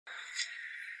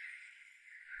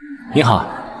你好，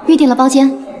预定了包间，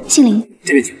姓林。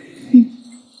这边请。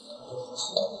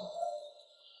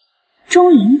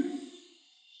钟灵。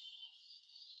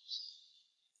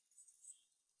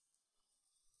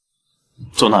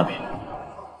 坐那边。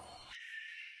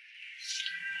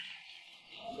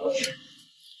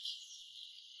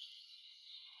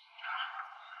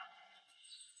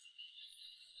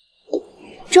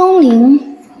钟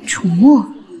灵，楚墨，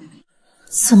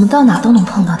怎么到哪都能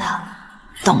碰到他？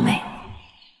倒霉！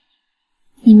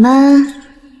你们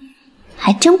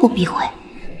还真不避讳。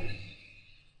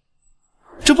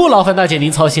这不劳烦大姐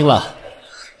您操心了。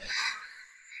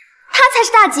她才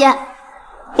是大姐。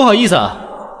不好意思啊。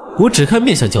 我只看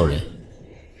面相叫人。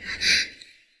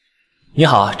你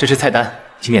好，这是菜单，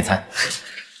请点餐。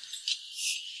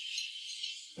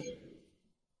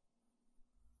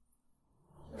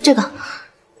这个，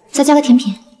再加个甜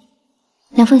品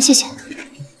，2份，谢谢。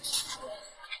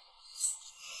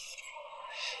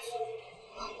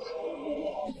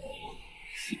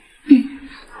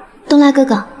东来哥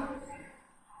哥，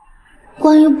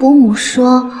关于伯母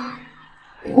说，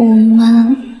我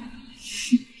们。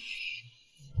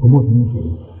 我莫停止，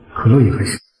可乐也开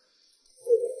始。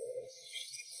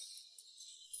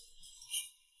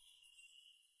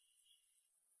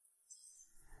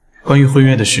关于婚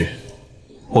约的事，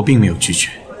我并没有拒绝。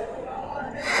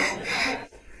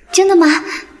真的吗？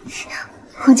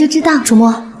我就知道。楚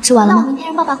墨，吃完了吗？那我明天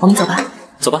让爸爸回来。我们走吧。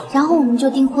走吧。然后我们就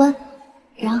订婚，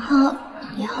然后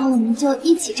以后我们就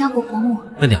一起照顾伯母。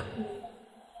慢点。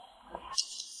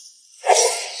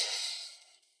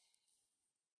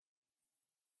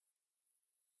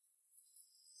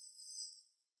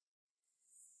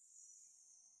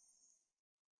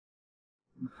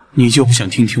 你就不想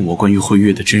听听我关于婚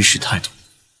约的真实态度？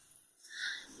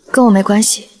跟我没关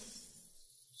系。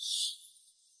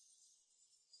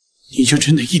你就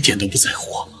真的一点都不在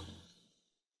乎我吗？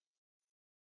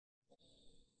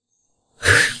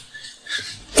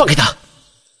放开他！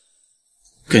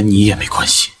跟你也没关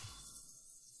系。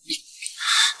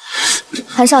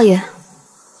韩少爷，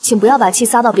请不要把气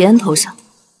撒到别人头上。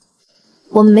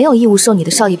我们没有义务受你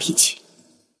的少爷脾气。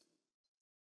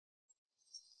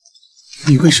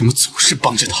 你为什么总是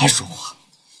帮着他说话？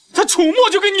他楚墨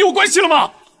就跟你有关系了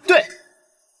吗？对，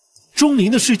钟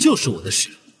灵的事就是我的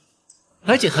事，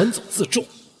而且韩总自重，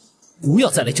不要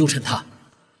再来纠缠他。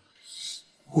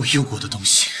我有我的东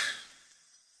西，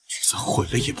就算毁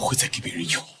了也不会再给别人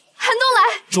用。韩东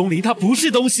来，钟灵他不是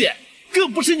东西，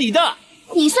更不是你的。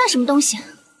你算什么东西？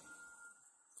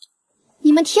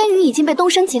你们天宇已经被东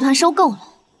升集团收购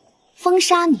了，封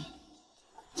杀你，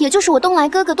也就是我东来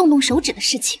哥哥动动手指的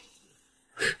事情。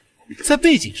 在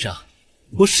背景上，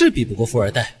我是比不过富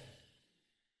二代，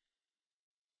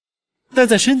但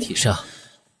在身体上，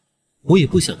我也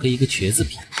不想跟一个瘸子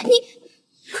比。你，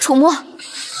楚墨，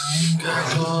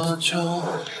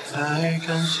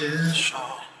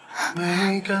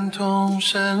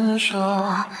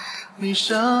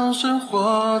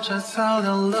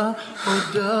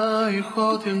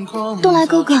东来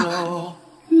哥哥，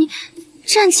你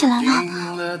站起来了。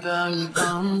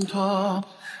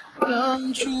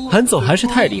 韩总还是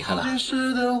太厉害了，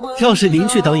要是您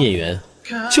去当演员，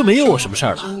就没有我什么事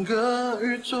儿了。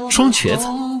双瘸子，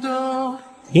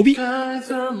牛逼！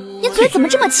你嘴怎么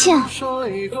这么欠？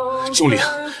钟灵，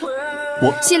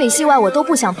我戏里戏外我都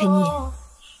不想陪你演。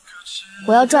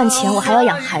我要赚钱，我还要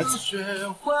养孩子。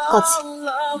告辞。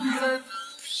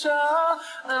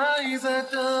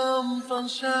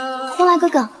东来哥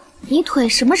哥，你腿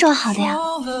什么时候好的呀？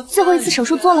最后一次手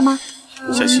术做了吗？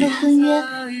 小希，婚约，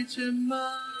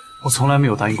我从来没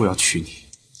有答应过要娶你，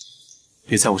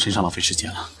别在我身上浪费时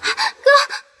间了。哥，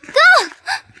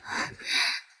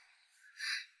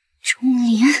钟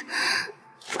灵，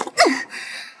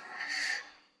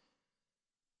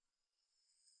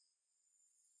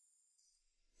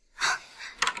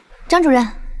张主任，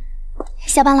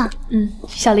下班了。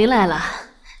小林来了。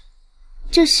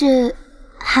这是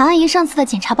韩阿姨上次的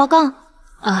检查报告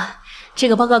啊，这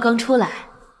个报告刚出来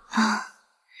啊。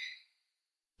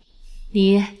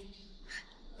 你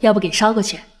要不给捎过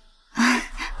去？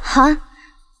好啊，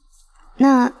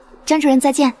那张主任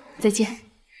再见。再见。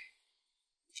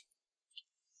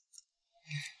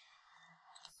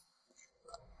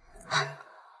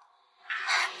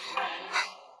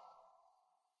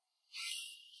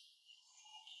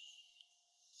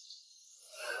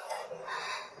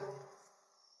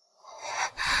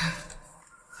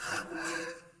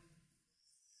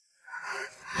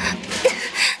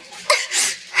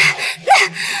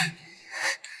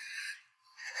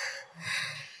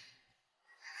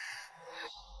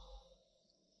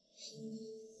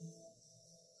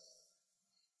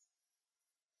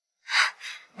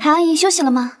韩阿姨休息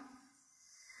了吗？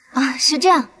啊，是这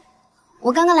样，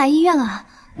我刚刚来医院了，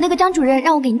那个张主任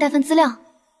让我给您带份资料。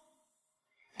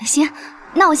行，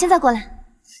那我现在过来。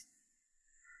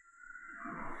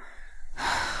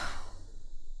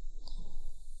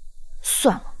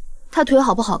算了，他腿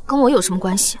好不好跟我有什么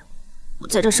关系？我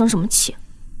在这生什么气？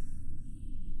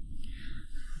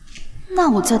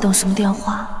那我在等什么电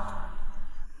话？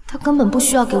他根本不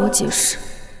需要给我解释。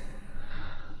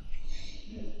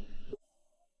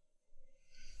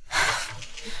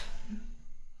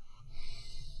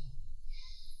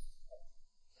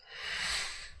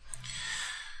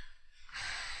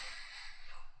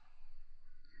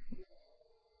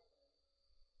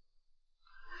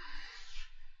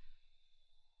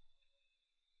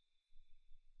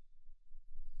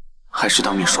还是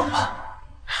当面说吧。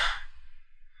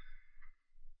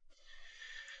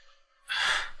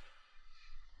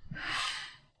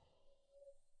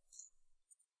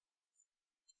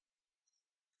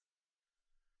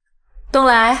东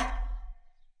来，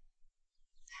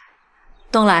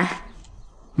东来，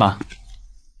妈，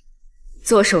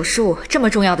做手术这么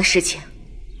重要的事情，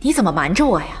你怎么瞒着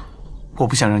我呀？我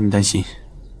不想让你担心，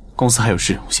公司还有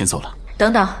事，我先走了。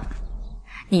等等，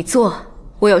你做，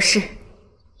我有事。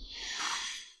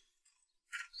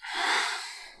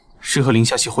是和林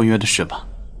夏曦婚约的事吧？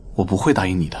我不会答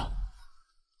应你的。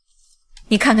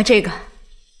你看看这个。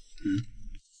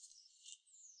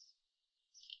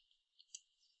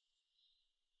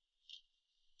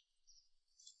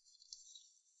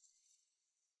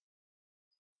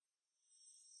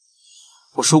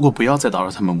我说过不要再打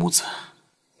扰他们母子。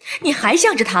你还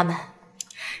向着他们？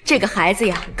这个孩子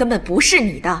呀，根本不是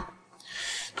你的。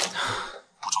不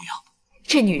重要。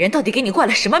这女人到底给你灌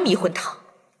了什么迷魂汤？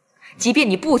即便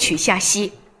你不娶夏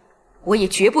曦，我也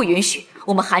绝不允许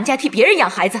我们韩家替别人养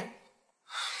孩子。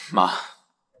妈，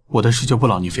我的事就不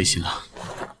劳你费心了。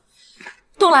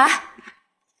东来，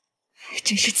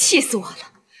真是气死我了！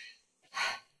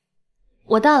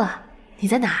我到了，你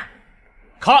在哪儿？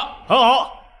看，很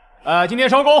好。今天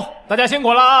收工，大家辛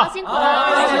苦了啊！辛苦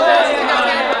了，谢谢导演，谢谢导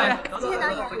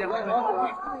演。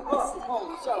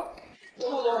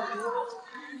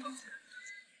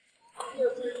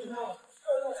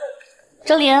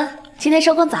钟灵，今天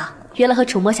收工早，约了和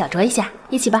楚墨小酌一下，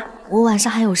一起吧。我晚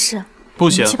上还有事，不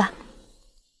行，你去吧。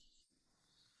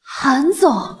韩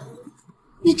总，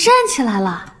你站起来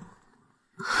了，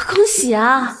恭喜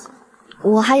啊！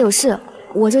我还有事，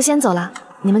我就先走了，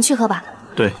你们去喝吧。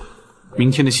对，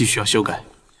明天的戏需要修改，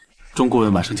钟顾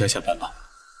问马上就要下班吧。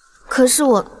可是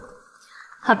我……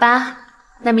好吧，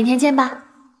那明天见吧。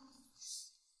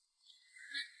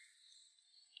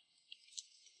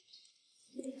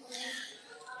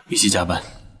一起加班。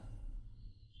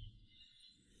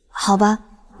好吧，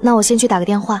那我先去打个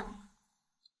电话。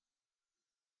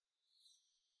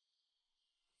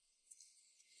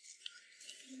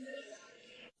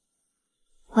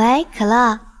喂，可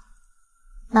乐，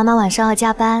妈妈晚上要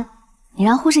加班，你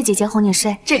让护士姐姐哄你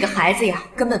睡。这个孩子呀，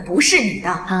根本不是你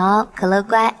的。好，可乐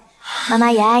乖，妈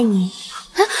妈也爱你。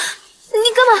啊，你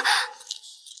干嘛？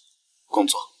工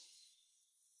作。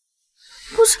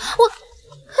不是我，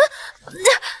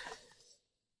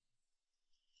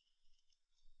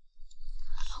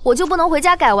我就不能回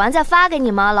家改完再发给你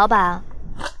吗，老板？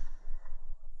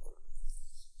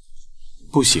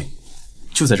不行，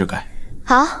就在这改。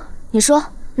好，你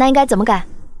说，那应该怎么改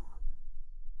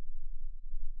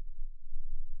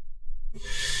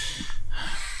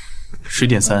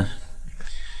？10.3，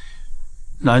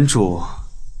男主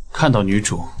看到女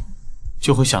主，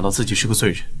就会想到自己是个罪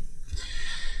人。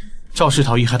肇事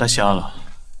逃逸害他瞎了，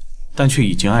但却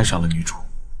已经爱上了女主。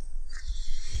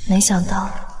没想到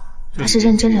他是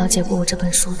认真了解过我这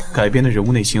本书的。改编的人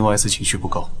物内心 OS 情绪不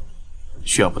够，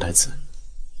需要补台词。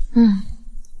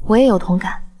我也有同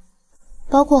感，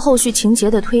包括后续情节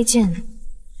的推进，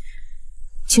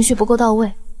情绪不够到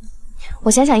位。我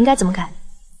想想应该怎么改。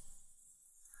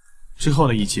之后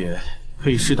的一节可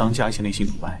以适当加一些内心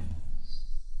独白。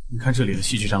你看这里的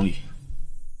戏剧张力，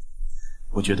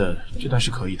我觉得这段是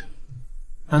可以的。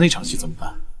那场戏怎么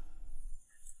办？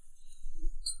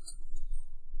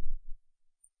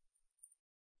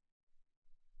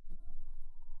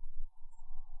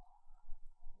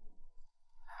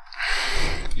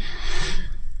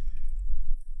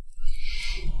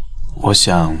我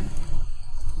想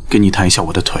跟你谈一下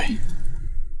我的腿。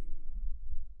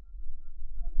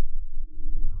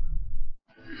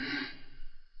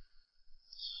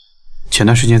前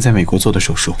段时间在美国做的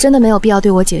手术，真的没有必要对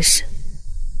我解释。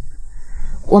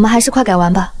我们还是快改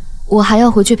完吧，我还要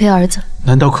回去陪儿子。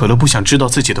难道可乐不想知道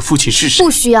自己的父亲是谁？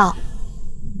不需要，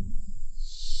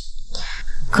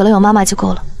可乐有妈妈就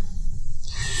够了。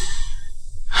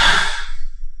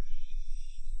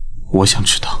我想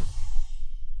知道。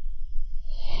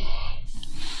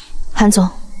韩总，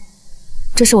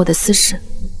这是我的私事。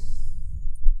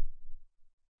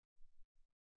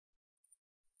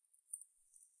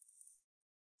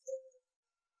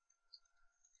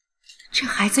这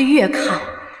孩子越看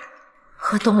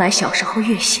和东来小时候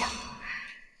越像。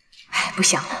哎，不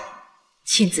想了，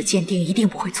亲子鉴定一定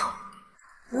不会错。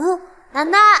奶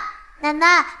奶，奶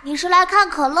奶，你是来看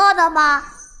可乐的吗？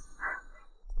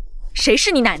谁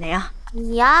是你奶奶呀？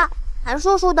你呀，韩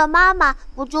叔叔的妈妈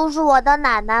不就是我的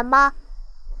奶奶吗？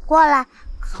过来，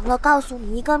可乐告诉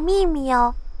你一个秘密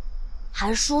哦，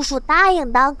韩叔叔答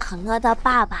应当可乐的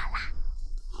爸爸啦。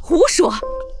胡说！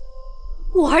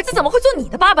我儿子怎么会做你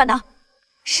的爸爸呢？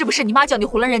是不是你妈叫你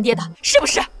囫囵认爹的？是不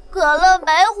是？可乐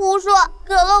没胡说，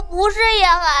可乐不是野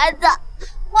孩子。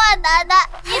坏奶奶，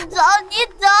你走，你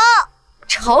走！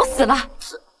吵死了！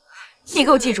你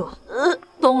给我记住，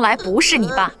东来不是你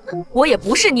爸，我也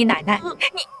不是你奶奶。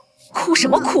你哭什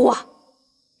么哭啊？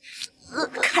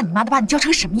看你妈的把你教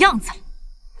成什么样子了！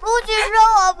不许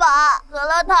说我爸，可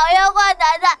乐讨厌坏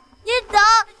奶奶。你走，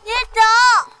你走！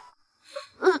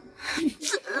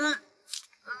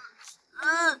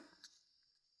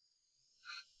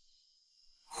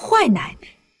坏奶奶，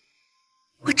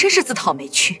我真是自讨没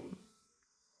趣。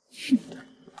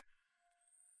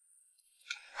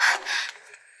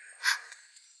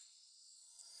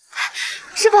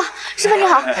师傅你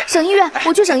好，省医院，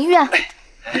我去省医院。哎，你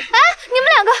们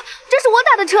两个，这是我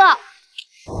打的车。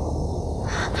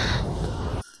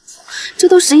这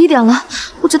都11点了，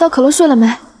不知道可乐睡了没？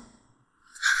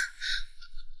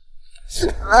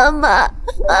妈妈，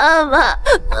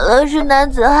可乐是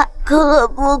男子汉，可乐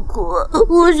不哭。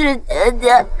护士姐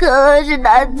姐，可乐是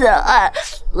男子汉，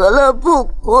可乐不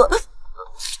哭。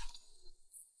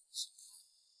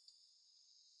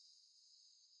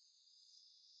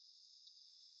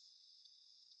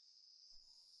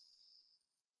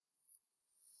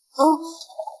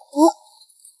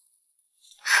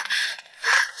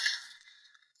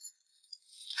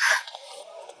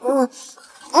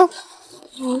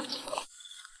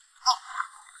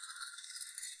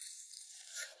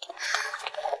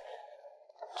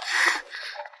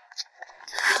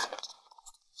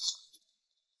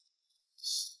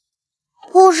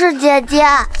护士姐姐，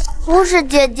护士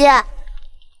姐姐，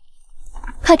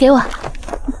快给我！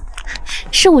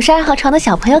是52号床的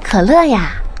小朋友可乐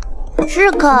呀。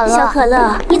是可乐。小可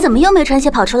乐，你怎么又没穿鞋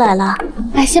跑出来了？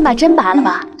哎，先把针拔了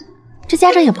吧，这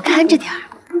家长也不看着点儿。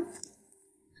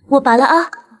我拔了啊。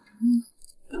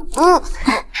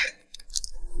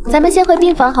咱们先回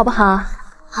病房好不好？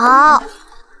好。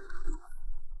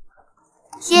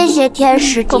谢谢天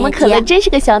使姐姐。我们可乐真是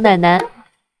个小奶奶。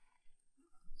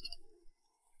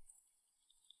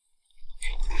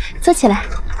坐起来，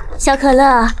小可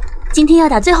乐，今天要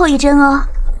打最后一针哦。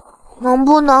能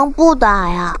不能不打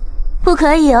呀？不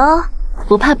可以哦。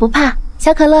不怕不怕，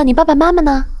小可乐，你爸爸妈妈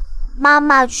呢？妈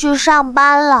妈去上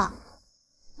班了。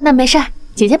那没事儿，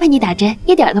姐姐陪你打针，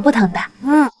一点都不疼的。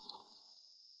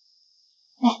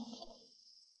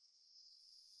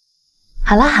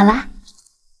好啦好啦，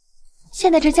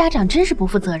现在这家长真是不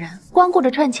负责任，光顾着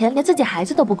赚钱，连自己孩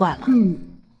子都不管了。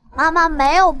妈妈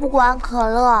没有不管可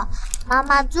乐，妈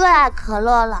妈最爱可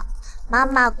乐了。妈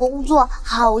妈工作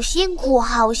好辛苦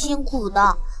好辛苦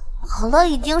的，可乐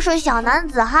已经是小男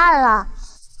子汉了。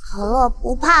可乐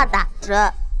不怕打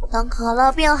针，等可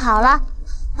乐病好了，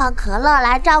换可乐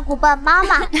来照顾笨妈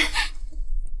妈。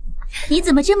你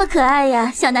怎么这么可爱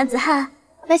呀，小男子汉？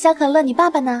那小可乐，你爸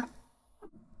爸呢？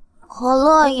可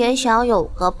乐也想有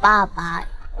个爸爸，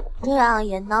这样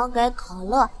也能给可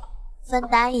乐分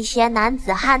担一些男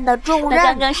子汉的重任。那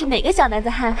刚刚是哪个小男子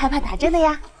汉害怕打针的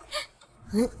呀？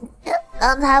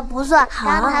刚才不算，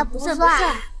刚才不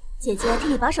算。姐姐替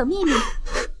你保守秘密。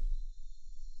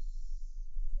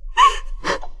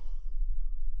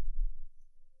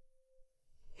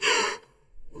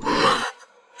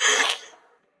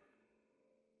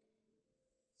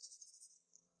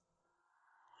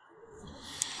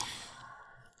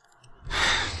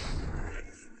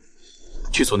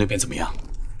剧组那边怎么样？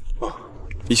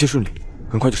一切顺利，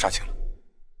很快就杀青了。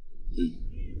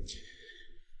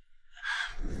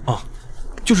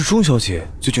就是钟小姐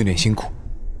最近有点辛苦，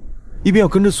一边要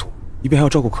跟着组，一边还要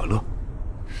照顾可乐。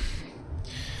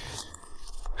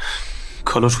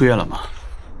可乐出院了吗？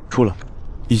出了，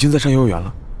已经在上幼儿园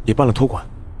了，也办了托管。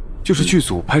就是剧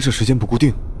组拍摄时间不固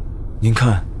定，您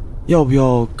看要不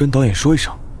要跟导演说一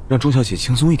声，让钟小姐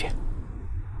轻松一点？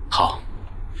好，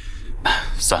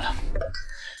算了，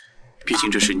毕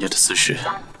竟这是人家的私事。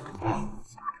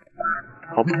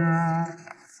好吧。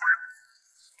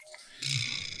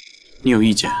你有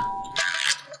意见？不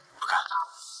敢。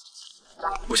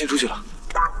我先出去了。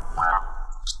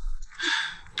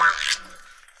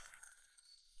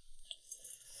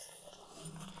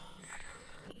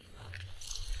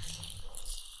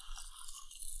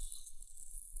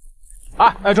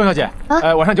钟小姐，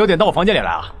晚上9点到我房间里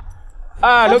来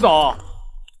啊！刘总，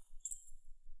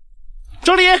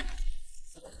周林，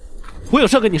我有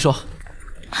事跟你说。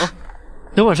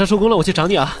等晚上收工了，我去找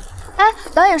你啊。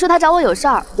导演说他找我有事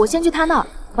儿，我先去他那儿，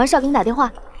完事儿给你打电话。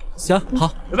行，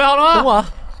好，准备好了吗？等我啊。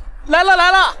来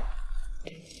了！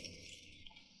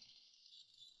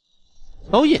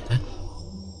导演，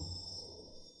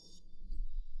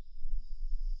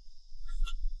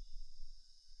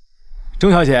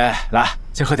钟小姐，来，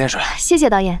先喝点水。谢谢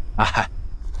导演。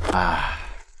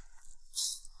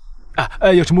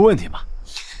有什么问题吗？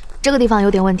这个地方有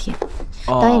点问题。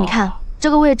导演，你看这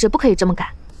个位置不可以这么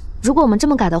改，如果我们这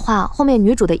么改的话，后面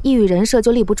女主的抑郁人设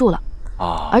就立不住了。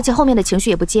而且后面的情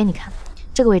绪也不接。你看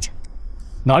这个位置。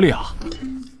哪里啊？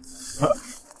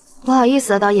不好意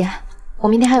思啊，导演，我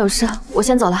明天还有事，我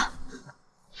先走了。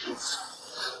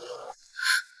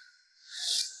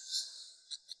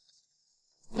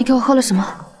你给我喝了什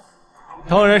么？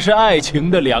当然是爱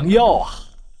情的良药啊！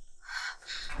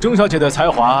钟小姐的才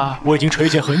华我已经垂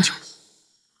涎很久，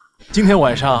今天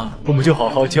晚上我们就好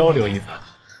好交流一番。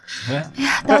哎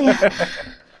呀，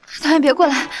导演别过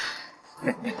来！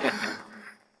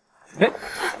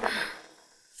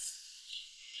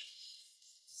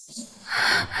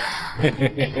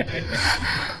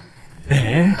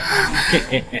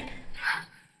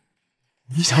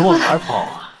你想往哪儿跑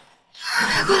啊？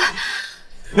别过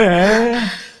来！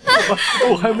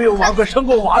我还没有玩过生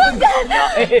过娃的你呢！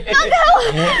放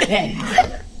开我！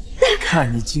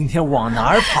看你今天往哪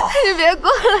儿跑！你别过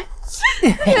来！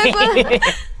别过来！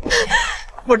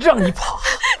我让你跑！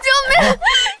救命！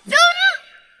救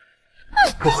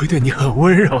命！我会对你很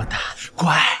温柔的，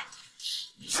乖。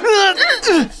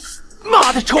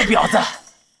妈的，臭婊子！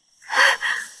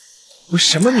我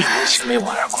什么女明星没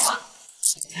玩过？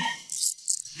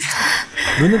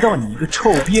轮得到你一个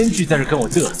臭编剧在这跟我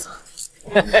嘚瑟？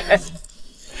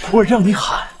我让你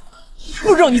喊，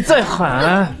我让你再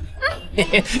喊！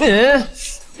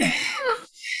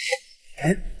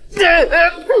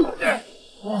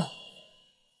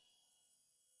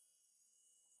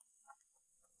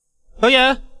导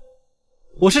演，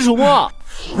我是楚墨。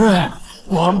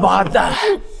王八蛋！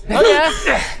导演，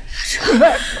楚墨！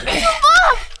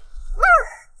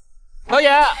导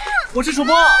演，我是楚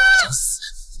墨。想死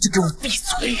就给我闭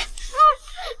嘴！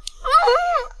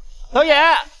导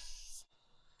演，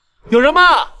有人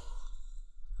吗？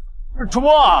楚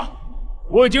墨，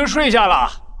我已经睡下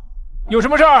了，有什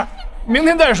么事儿明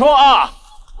天再说啊。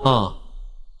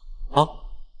好。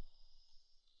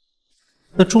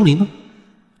那钟离呢？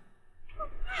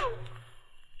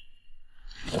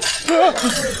楚墨，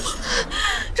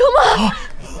救我！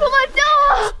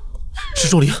是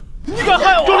钟离，你敢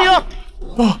害我！钟离！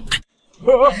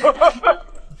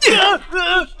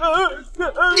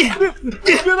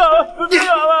别打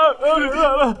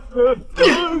了！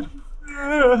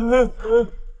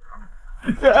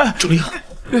钟离，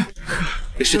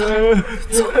没事的，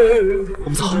走，我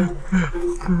们走。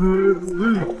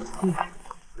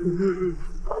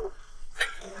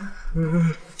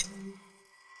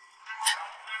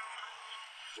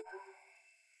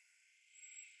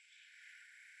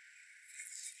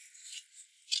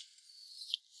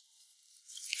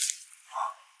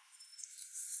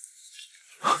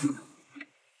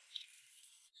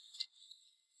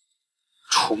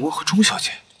楚墨和钟小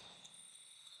姐，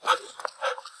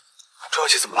钟小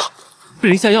姐怎么了？被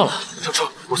人下药了。上车，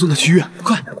我送她去医院，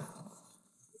快！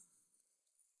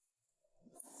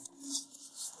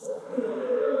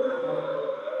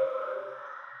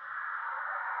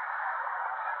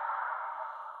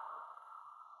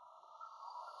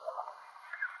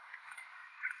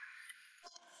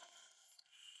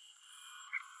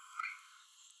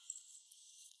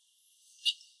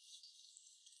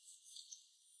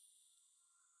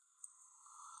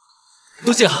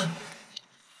多谢啊！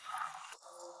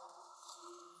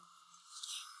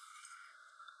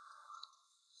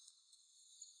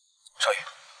少爷，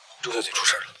钟小姐出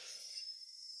事了。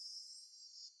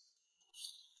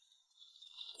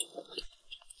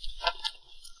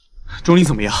钟离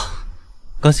怎么样？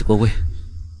刚洗过胃，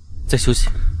在休息。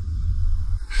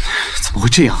怎么会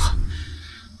这样啊？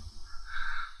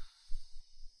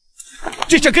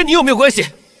这事跟你有没有关系？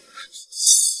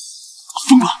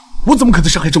疯了！我怎么可能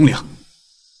伤害钟灵？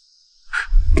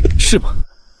是吗？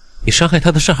你伤害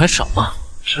他的事还少吗？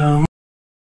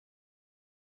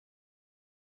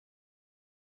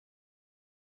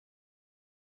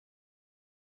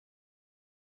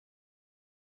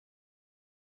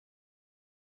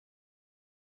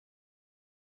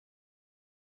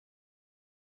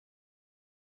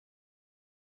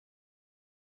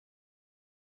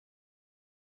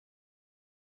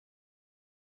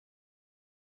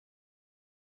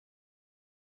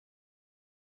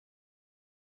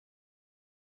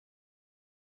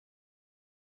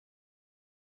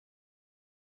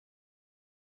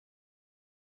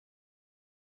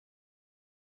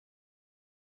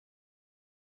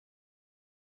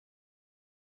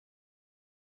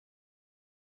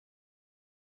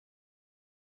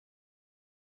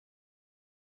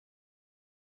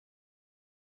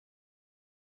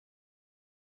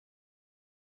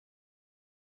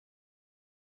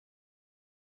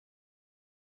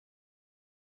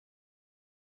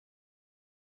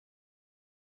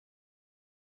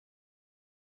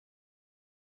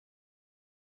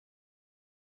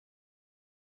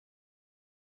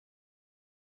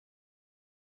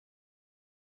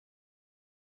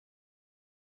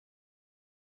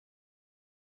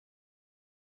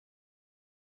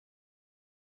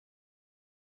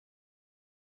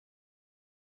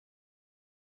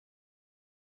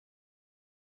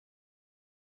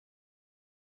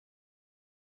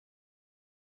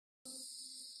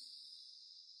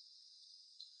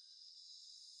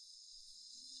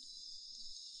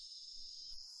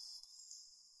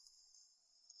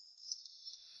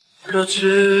可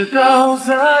知道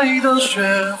在等雪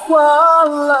花，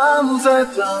浪在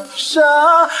等沙，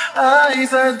爱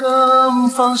在等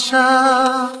放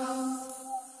下。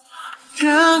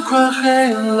天快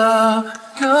黑了，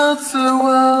各自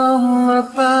忘了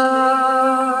吧。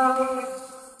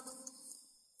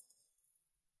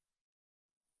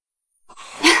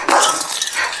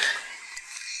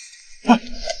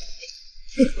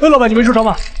哎，老板，你没受伤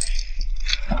吧？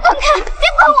放开！别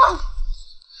管我！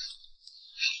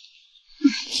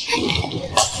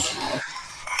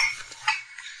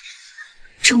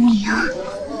钟灵，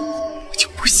我就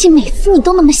不信每次你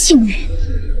都那么幸运。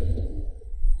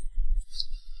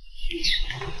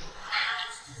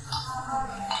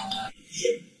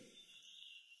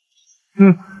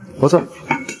不错。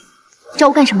找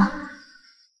我干什么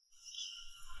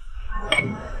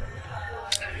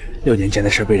？6年前的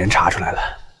事被人查出来了，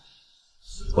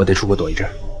我得出国躲一阵。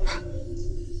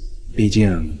毕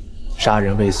竟杀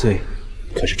人未遂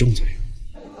可是重罪。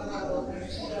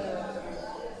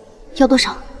要多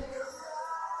少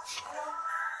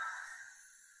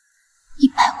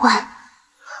？100万。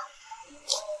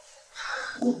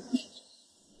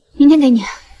明天给你，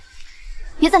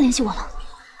别再联系我了。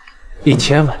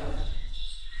1000万。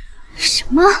什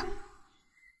么？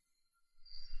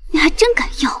你还真敢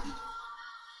要？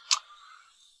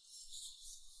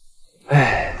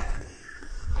哎，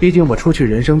毕竟我出去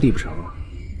人生地不熟，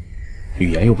语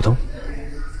言又不通，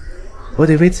我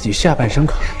得为自己下半生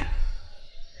考虑。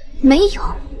没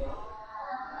有，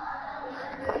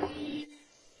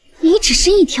你只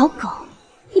是一条狗，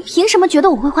你凭什么觉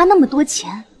得我会花那么多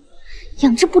钱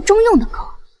养只不中用的狗？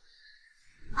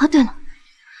啊，对了，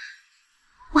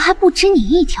我还不止你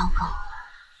一条狗，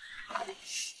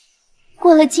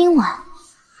过了今晚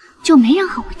就没人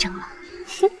和我争了。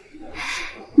哼，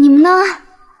你们呢，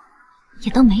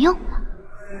也都没用了。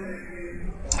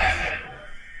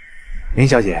林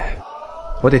小姐，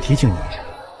我得提醒你一下，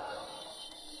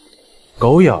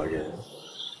狗咬人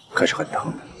可是很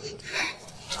疼的。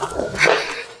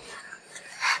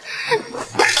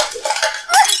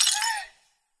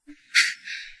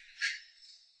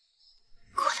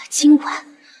过了今晚，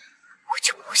我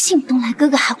就不信东来哥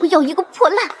哥还会要一个破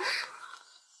烂。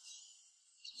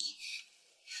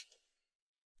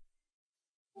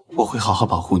我会好好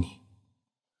保护你，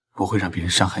不会让别人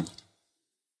伤害你的。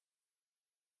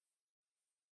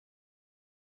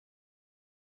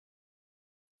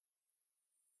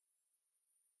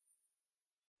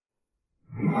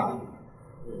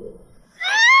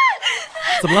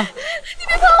怎么了？你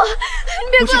别碰我！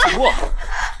你别过来！不是楚墨，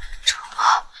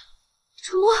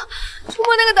楚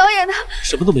墨那个导演的，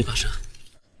什么都没发生，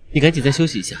你赶紧再休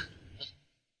息一下。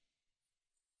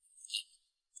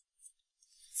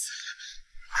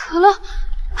可乐，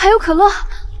还有可乐。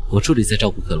我助理在照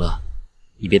顾可乐，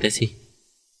你别担心。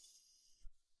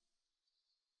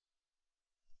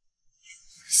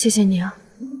谢谢你啊，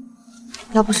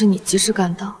要不是你及时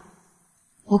赶到，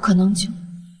我可能就……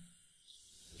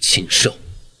禽兽，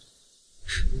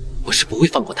我是不会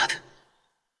放过他的。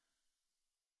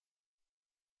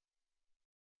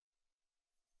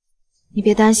你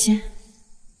别担心，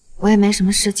我也没什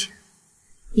么事情。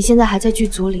你现在还在剧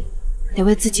组里，得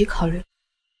为自己考虑。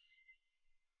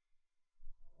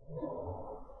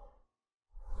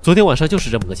昨天晚上就是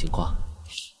这么个情况。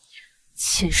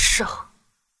禽兽，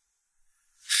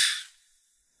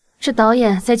这导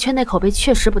演在圈内口碑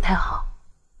确实不太好，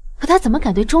可他怎么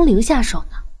敢对钟灵下手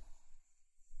呢？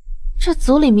这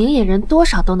组里明眼人多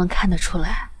少都能看得出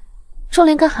来，钟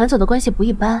灵跟韩总的关系不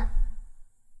一般。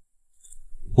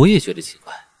我也觉得奇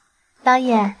怪。导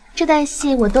演，这段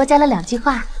戏我多加了2句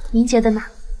话，您觉得呢？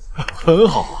很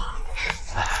好啊。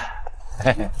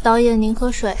导演，您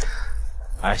喝水。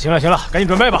哎，行了，赶紧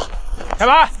准备吧，开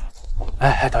拍！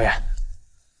哎，导演，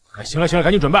哎，行了，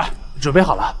赶紧准备，准备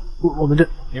好了。我们这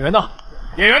演员呢？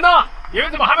演员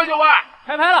怎么还没就位？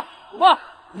开拍了，哇！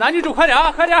男女主快点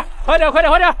啊，快点！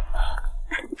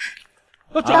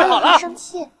都准备好了。生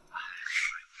气。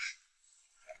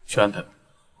去安排吧。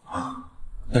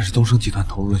但是东升集团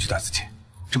投入了巨大资金，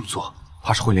这么做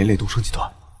怕是会连累东升集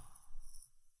团。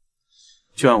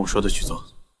就按我说的去做。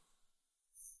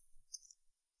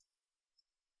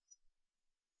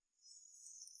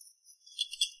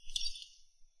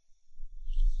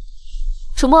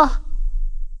楚墨，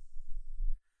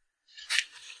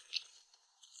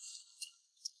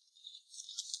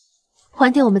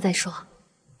晚点我们再说，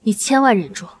你千万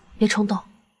忍住，别冲动。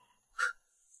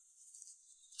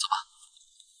走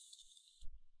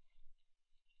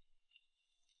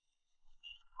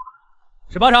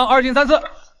吧。18场2进3次。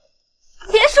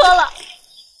别说了。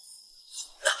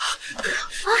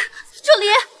啊，助理，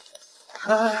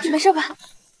你没事吧？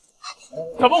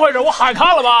怎么回事？我喊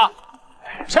卡了吧？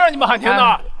谁让你们喊停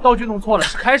的？道具弄错了，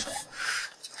是开水。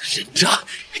忍着，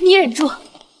你忍住。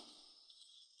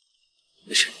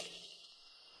没事。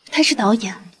他是导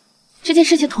演，这件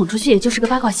事情捅出去也就是个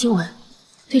八卦新闻，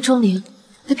对钟灵、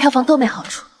对票房都没好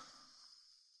处。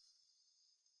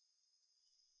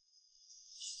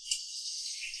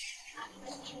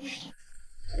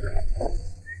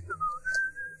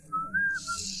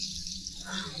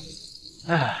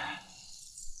哎，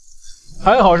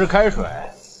还好是开水，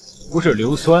不是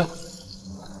硫酸。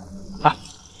啊，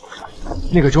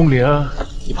那个钟灵，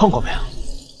你碰过没有？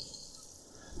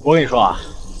我跟你说啊，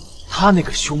他那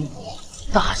个胸部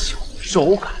大小、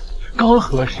手感刚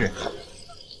合适，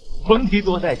甭提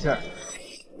多带劲儿。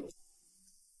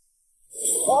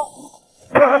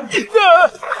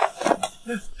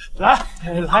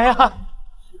来呀，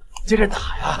接着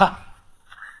打呀，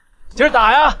接着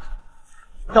打呀！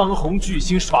当红巨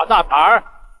星耍大牌儿，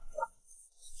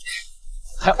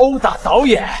还殴打导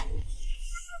演，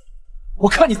我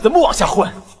看你怎么往下混！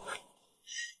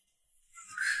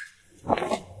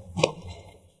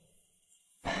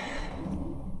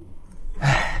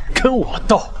哎，跟我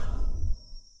斗！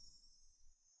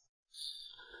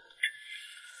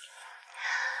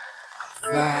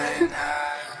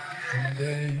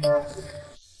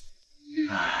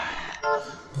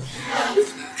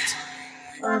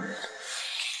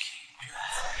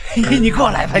你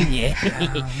过来吧你！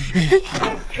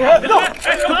别动！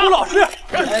吴老师，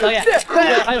导演，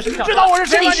还有什么？知道我是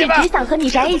谁吗？这里是只想和你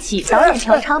宅一起，导演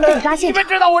嫖娼被抓现场。你们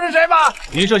知道我是谁吗？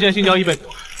您涉嫌性交易被捕，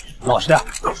老实点，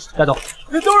带走。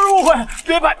都是误会，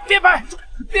别拍，别拍，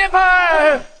别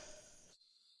拍！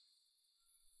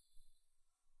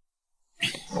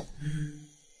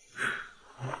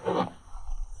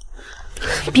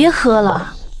别喝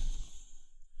了。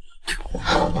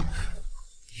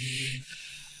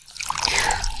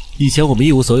以前我们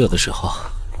一无所有的时候，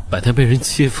白天被人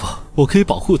欺负，我可以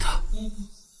保护他；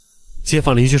街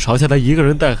坊邻居嘲笑他一个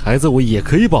人带孩子，我也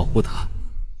可以保护他。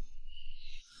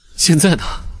现在呢，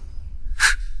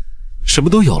什么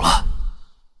都有了，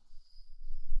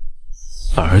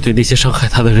反而对那些伤害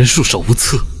他的人束手无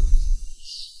策。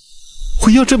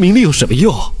我要这名利有什么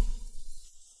用？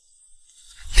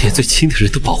连最亲的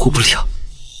人都保护不了。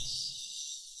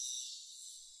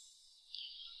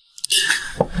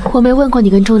我没问过你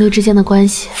跟钟灵之间的关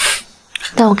系，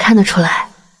但我看得出来，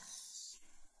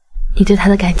你对他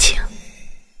的感情。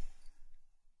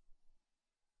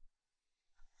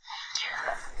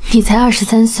你才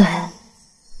23岁，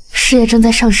事业正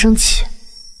在上升期，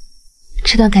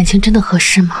这段感情真的合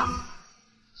适吗？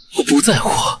我不在乎，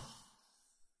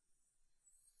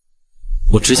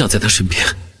我只想在他身边。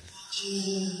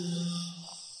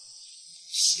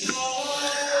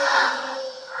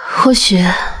或许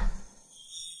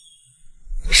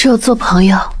只有做朋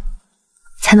友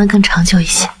才能更长久一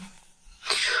些。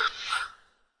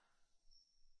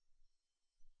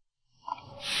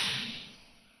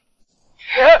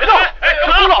别动！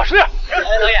吴老师，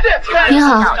你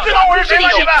好，知道我是谁吗？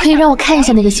你们可以让我看一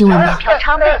下那个新闻吗？嫖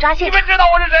娼被抓现场。你们知道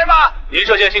我是谁吗？您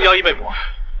涉嫌性交易被捕，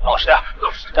老实点，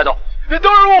带走。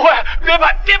都是误会，别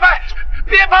拍，别拍，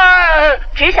别拍！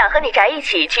只想和你宅一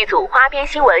起剧组花边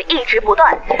新闻一直不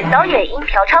断，导演因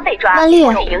嫖娼被抓，不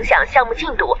仅影响项目进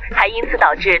度，还因此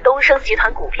导致东升集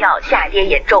团股票下跌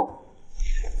严重。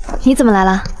你怎么来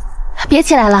了？别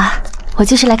起来了，我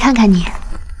就是来看看你。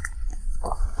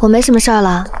我没什么事儿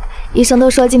了，医生都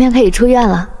说今天可以出院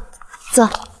了。坐。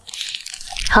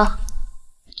好。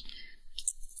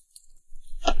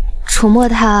楚墨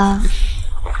他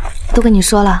都跟你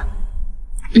说了？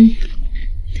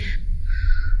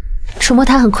楚墨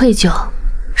他很愧疚，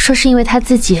说是因为他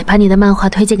自己把你的漫画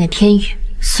推荐给天宇，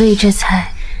所以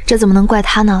这怎么能怪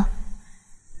他呢？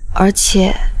而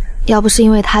且，要不是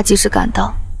因为他及时赶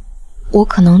到，我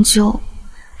可能就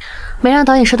没让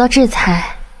导演受到制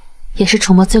裁，也是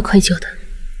楚墨最愧疚的。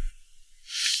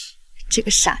这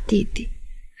个傻弟弟。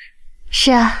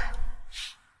是啊，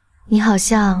你好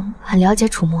像很了解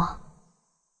楚墨。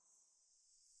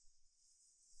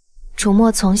楚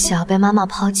墨从小被妈妈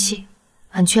抛弃，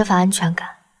很缺乏安全感，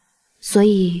所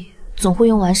以总会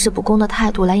用玩世不恭的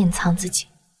态度来隐藏自己。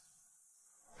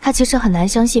他其实很难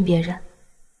相信别人，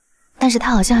但是他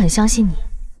好像很相信你。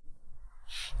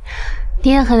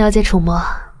你也很了解楚墨。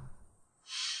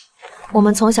我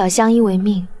们从小相依为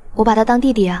命，我把他当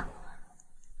弟弟啊。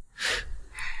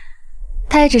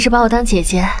他也只是把我当姐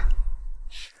姐。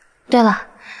对了，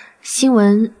新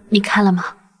闻你看了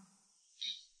吗？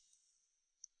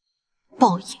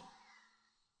报应。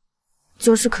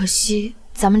就是可惜，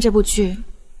咱们这部剧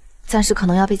暂时可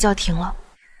能要被叫停了。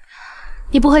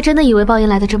你不会真的以为报应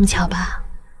来的这么巧吧？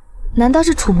难道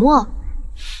是楚墨？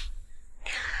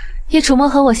以楚墨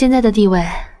和我现在的地位，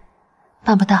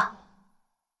办不到。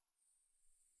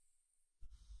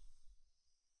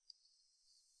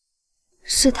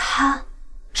是他。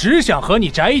只想和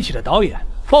你宅一起的导演，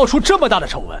爆出这么大的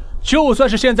丑闻，就算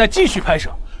是现在继续拍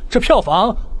摄，这票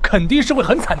房肯定是会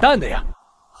很惨淡的呀。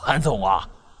韩总啊，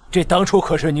这当初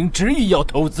可是您执意要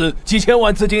投资几千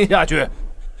万资金下去，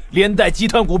连带集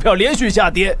团股票连续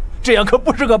下跌，这样可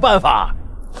不是个办法。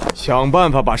想办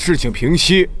法把事情平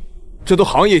息，这都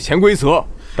行业潜规则，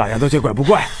大家都见怪不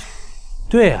怪。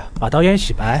对呀，把导演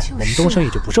洗白，我们东升也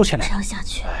就不受牵连。这样下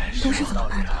去，东升怎么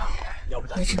办呢？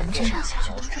也只能这样下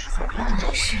去。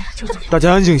大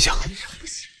家安静一下。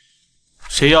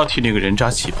谁要替那个人渣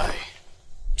洗白，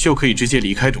就可以直接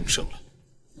离开东升了，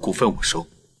股份我收。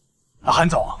韩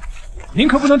总，您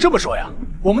可不能这么说呀，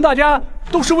我们大家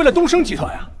都是为了东升集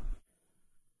团呀。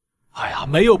哎呀，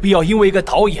没有必要因为一个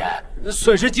导演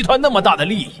损失集团那么大的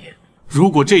利益。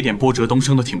如果这点波折东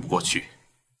升都挺不过去，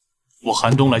我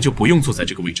韩东来就不用坐在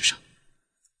这个位置上。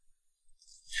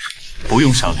不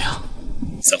用商量，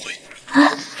散会。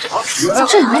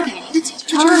这也没给您的解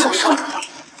决方案，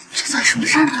这算什么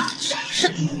事呢？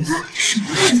什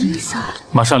么意思啊？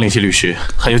马上联系律师，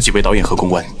还有几位导演和公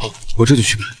关。好，我这就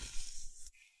去办。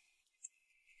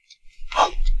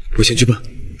好，我先去办。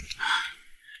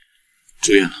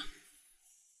住院了。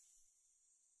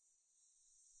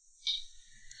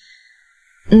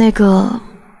那个，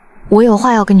我有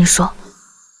话要跟你说。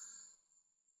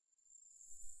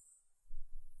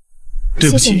对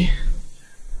不起。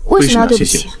为什么要对不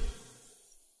起？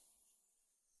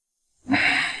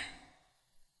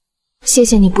谢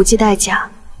谢你不计代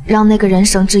价让那个人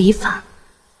绳之以法。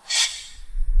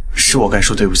是我该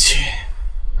说对不起，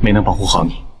没能保护好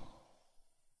你。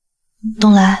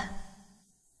东来，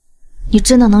你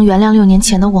真的能原谅6年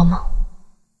前的我吗？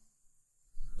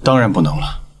当然不能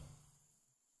了，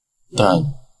但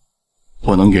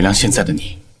我能原谅现在的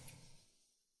你。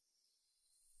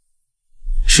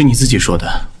是你自己说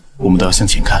的，我们都要向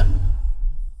前看，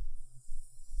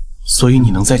所以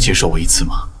你能再接受我一次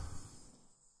吗？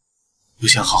我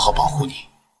想好好保护你，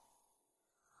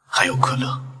还有可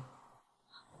乐。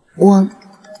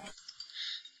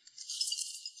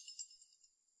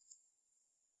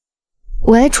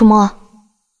喂，楚墨。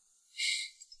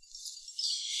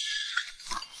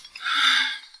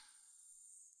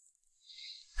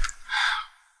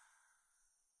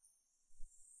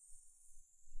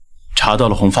查到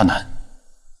了红发男，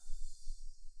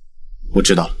我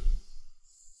知道了。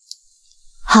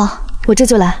好，我这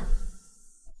就来。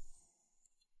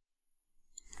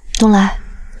东来，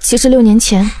其实6年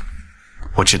前，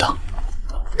我知道。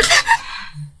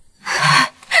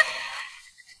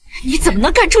你怎么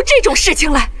能干出这种事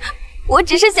情来？我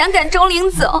只是想赶钟灵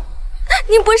走，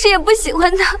你不是也不喜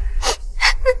欢他？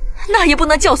那也不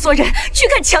能教唆人去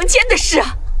干强奸的事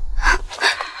啊！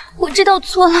我知道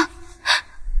错了，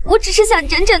我只是想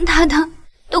整整他的，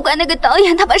都怪那个导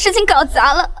演，他把事情搞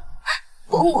砸了。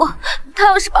伯母，他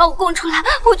要是把我供出来，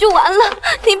我就完了。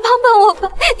你帮帮我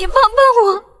吧，你帮帮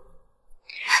我。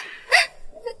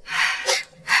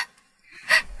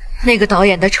那个导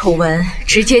演的丑闻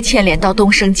直接牵连到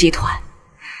东升集团，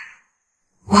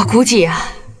我估计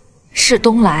啊，是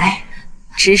东来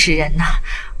指使人呐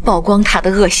曝光他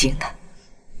的恶行的。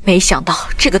没想到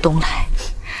这个东来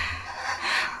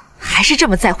还是这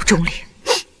么在乎钟灵。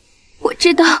我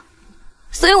知道，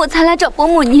所以我才来找伯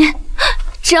母您。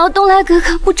只要东来哥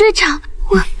哥不追偿，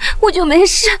我就没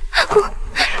事。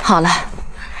好了，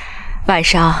晚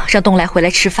上让东来回来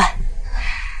吃饭，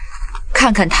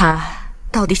看看他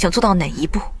到底想做到哪一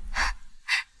步？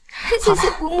谢谢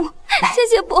伯母，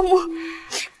谢谢伯母。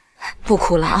不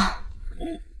哭了啊！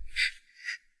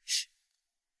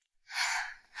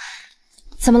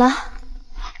怎么了？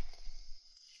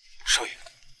少爷，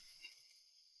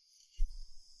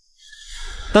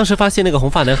当时发现那个红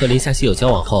发男和林夏曦有交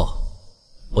往后，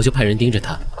我就派人盯着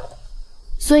他。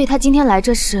所以他今天来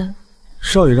这时，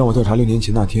少爷让我调查6年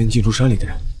前那天进出山里的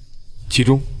人，其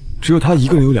中只有他一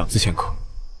个人有2次前科。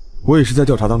我也是在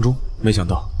调查当中，没想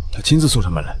到他亲自送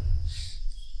上门来。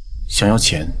想要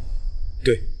钱？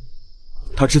对，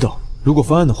他知道如果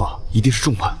翻案的话，一定是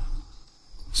重判，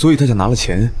所以他想拿了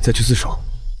钱再去自首。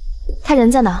他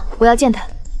人在哪？我要见他。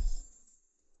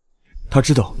他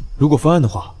知道如果翻案的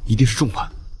话，一定是重判，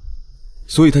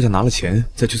所以他想拿了钱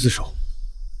再去自首。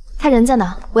他人在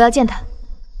哪？我要见他。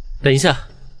等一下，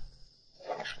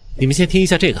你们先听一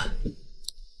下这个。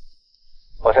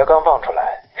我才刚放出来，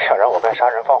想让我干杀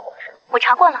人放火的事。我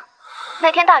查过了，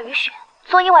那天大雨雪，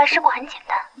做意外事故很简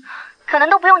单，可能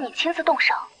都不用你亲自动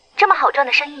手。这么好赚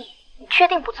的生意，你确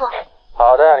定不做？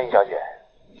好的，林小姐，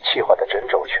计划的真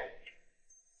周全。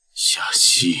夏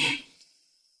曦，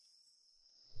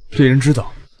这人知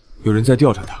道有人在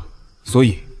调查他，所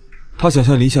以他想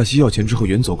向林夏曦要钱之后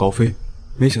远走高飞。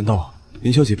没想到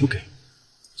林小姐不给，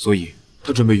所以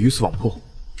他准备鱼死网破，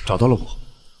找到了我，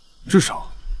至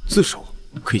少自首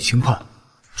可以轻判，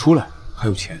出来还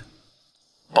有钱。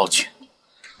抱歉。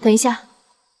等一下，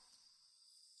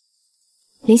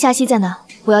林夏曦在哪？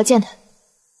我要见他。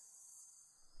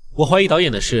我怀疑导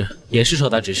演的事也是受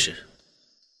他指使。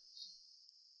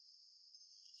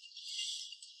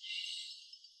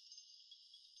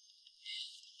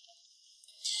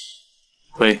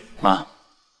喂，妈。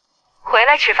回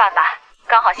来吃饭吧，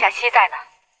刚好夏曦在呢。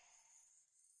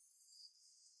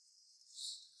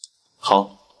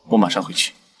好，我马上回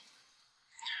去。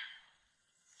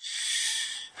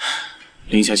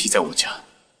林夏曦在我家。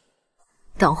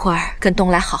等会儿跟东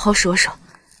来好好说说，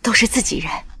都是自己人。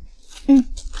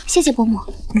谢谢伯母。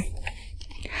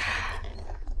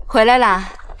回来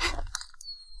啦，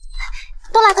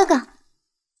东来哥哥，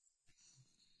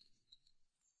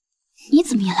你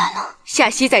怎么也来了？夏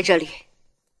曦在这里，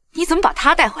你怎么把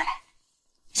她带回来？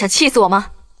想气死我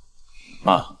吗？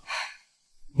妈，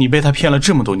你被他骗了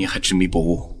这么多年还执迷不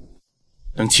悟，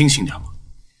能清醒点吗？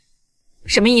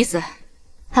什么意思？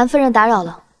韩夫人打扰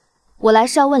了，我来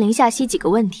是要问林夏曦几个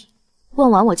问题，问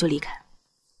完我就离开。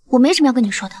我没什么要跟你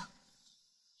说的。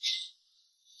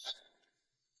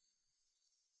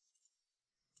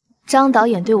张导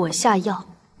演对我下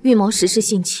药，预谋实施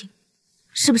性侵，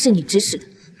是不是你指使的？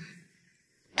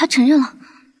他承认了。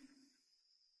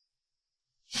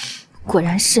果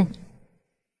然是你。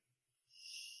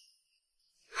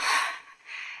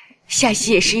夏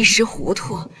曦也是一时糊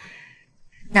涂，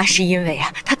那是因为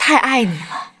啊，他太爱你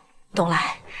了。东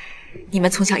来，你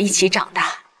们从小一起长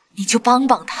大，你就帮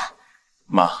帮他。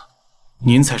妈，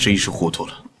您才是一时糊涂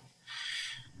了。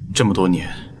这么多年，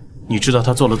你知道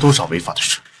他做了多少违法的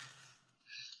事？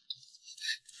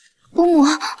伯母，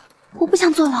我不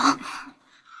想坐牢。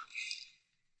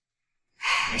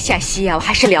夏曦啊，我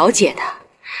还是了解的，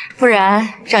不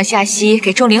然让夏曦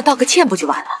给钟灵道个歉不就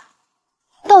完了？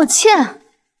道歉？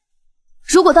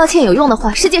如果道歉有用的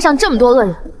话，世界上这么多恶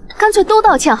人，干脆都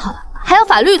道歉好了，还要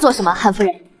法律做什么？韩夫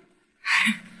人，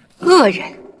恶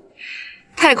人，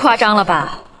太夸张了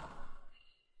吧？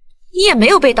你也没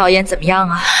有被导演怎么样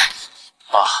啊？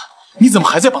妈，你怎么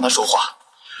还在帮他说话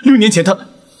？6年前他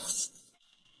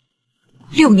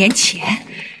，6年前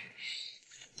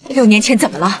，6年前怎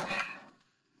么了？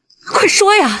快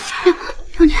说呀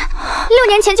！6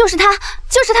年前就是他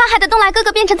害得东来哥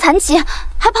哥变成残疾，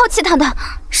还抛弃他的，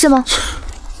是吗？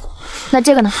那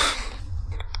这个呢？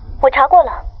我查过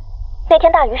了，那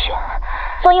天大雨雪，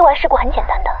做意外事故很简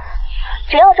单的，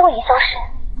只要钟离消失。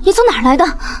你从哪儿来的？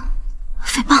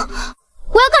诽谤！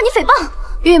我要告你诽谤！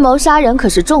预谋杀人可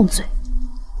是重罪。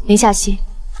林夏曦，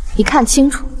你看清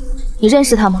楚，你认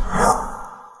识他吗？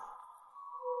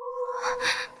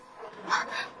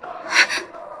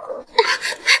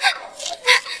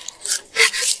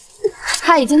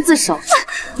他已经自首，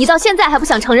你到现在还不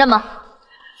想承认吗？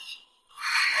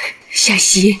夏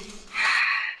曦，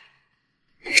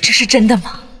这是真的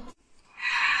吗？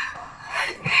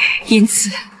因此，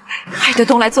害得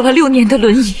东来坐了6年的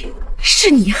轮椅，是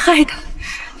你害的。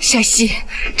夏曦，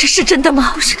这是真的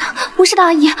吗？不是的，不是的，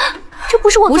阿姨，这不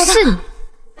是我做的。不是你，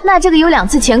那这个有2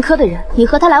次前科的人，你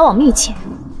和他来往密切，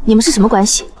你们是什么关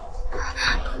系？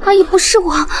阿姨，不是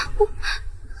我。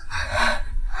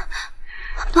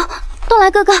东来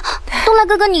哥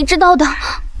哥，你知道的，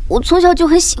我从小就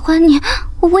很喜欢你，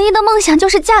我唯一的梦想就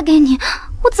是嫁给你，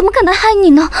我怎么可能害你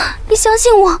呢？你相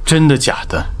信我。真的假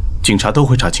的？警察都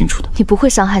会查清楚的。你不会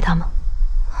伤害他吗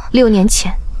？6年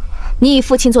前，你以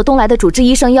父亲做东来的主治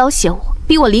医生要挟我，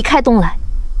逼我离开东来，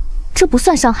这不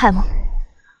算伤害吗？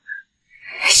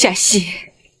夏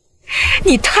曦，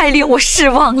你太令我失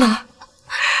望了。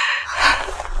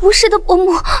不是的，伯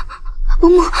母，我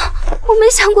没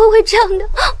想过会这样的。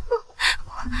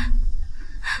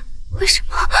为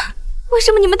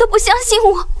什么你们都不相信我，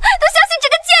都相信这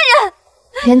个贱人？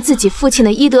连自己父亲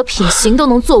的医德品行都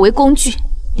能作为工具，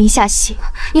林夏曦，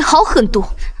你好狠毒！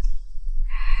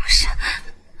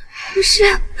不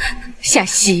是，夏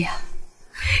曦呀，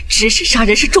指使杀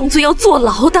人是重罪，要坐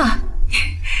牢的。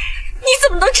你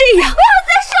怎么能这样？不要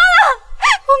再说了！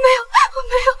我没有。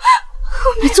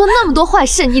你做那么多坏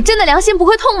事，你真的良心不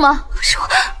会痛吗？不是我，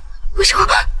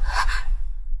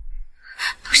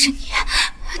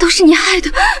都是你害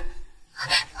的。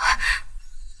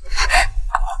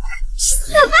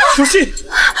死吧！小心！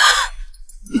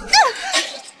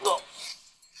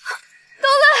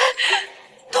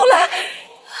东来！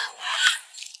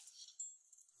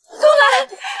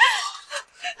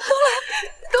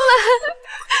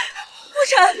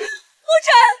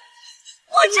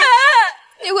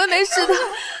是的。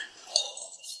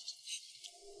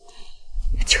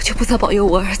求求菩萨保佑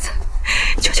我儿子，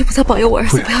求求菩萨保佑我儿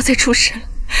子不要再出事了，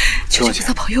求求菩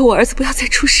萨保佑我儿子不要再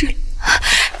出事了。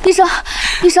医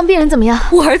生，病人怎么样？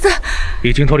我儿子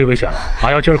已经脱离危险了，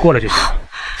麻药劲儿过了就行了。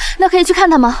那可以去看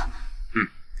他吗？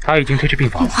他已经推去病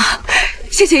房了。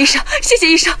谢谢医生，谢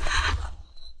谢医生。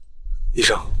医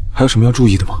生，还有什么要注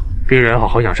意的吗？病人好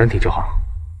好养身体就好。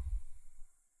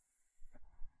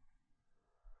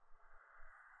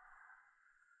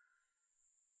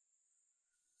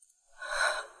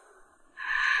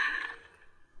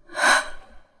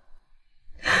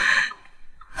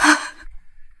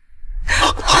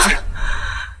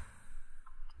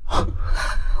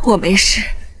我没事，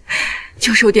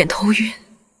就是有点头晕。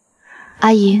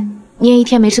阿姨，你也一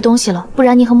天没吃东西了，不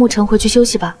然你和沐晨回去休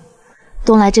息吧。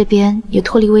东来这边也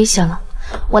脱离危险了，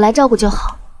我来照顾就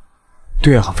好。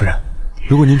对啊，韩夫人，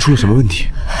如果您出了什么问题，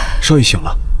少爷醒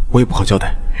了，我也不好交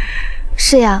代。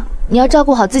是呀，你要照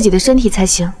顾好自己的身体才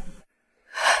行。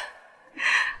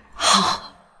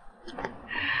好。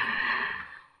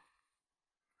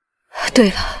对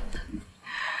了，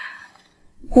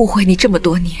误会你这么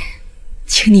多年，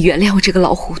请你原谅我这个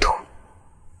老糊涂。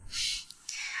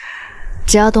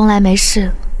只要东来没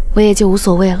事，我也就无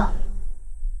所谓了。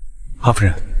韩夫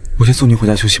人，我先送您回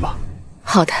家休息吧。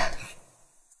好的。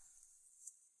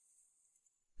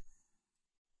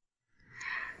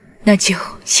那就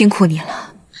辛苦你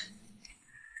了。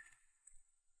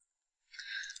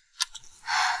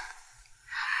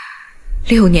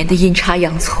6年的阴差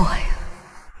阳错呀，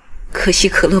可惜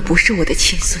可乐不是我的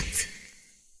亲孙子。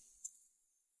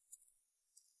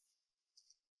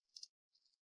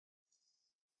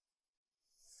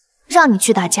让你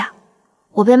去打架，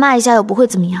我被骂一下又不会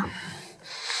怎么样。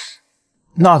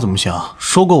那怎么行？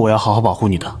说过我要好好保护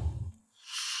你的。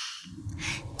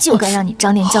就该让你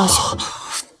长点教训。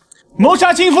谋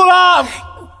杀亲夫了！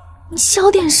你小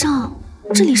点声，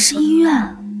这里是医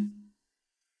院。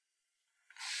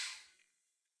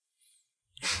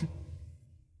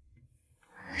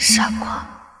傻瓜，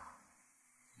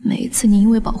每一次你因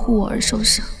为保护我而受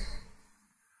伤，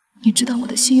你知道我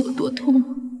的心有多痛吗？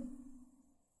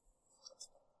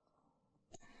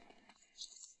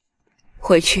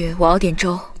回去我熬点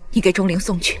粥，你给钟灵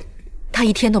送去，她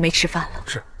一天都没吃饭了。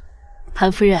是。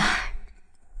韩夫人，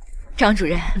张主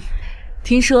任，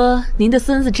听说您的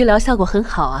孙子治疗效果很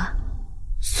好啊。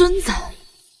孙子？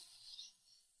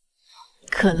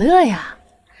可乐呀，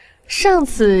上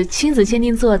次亲子鉴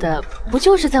定做的不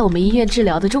就是在我们医院治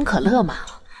疗的钟可乐吗？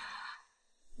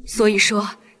所以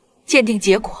说，鉴定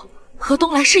结果和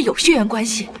东来是有血缘关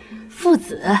系。父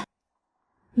子，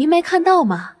您没看到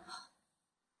吗？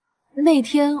那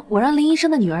天我让林医生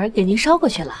的女儿给您捎过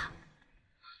去了。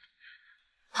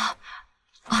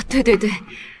对对对，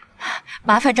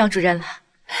麻烦张主任了。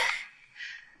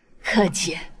客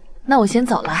气，那我先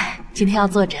走了，今天要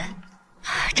坐诊。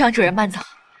张主任慢走。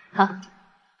好。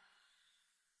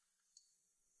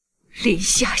林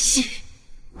夏曦，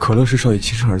可乐是少爷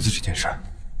亲生儿子这件事儿，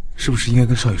是不是应该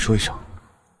跟少爷说一声？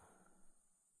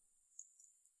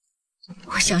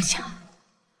我想想，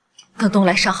等东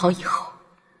来伤好以后，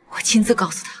我亲自告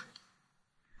诉他。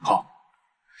好，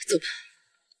走吧。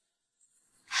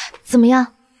怎么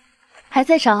样？还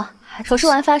在烧，手术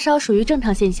完发烧属于正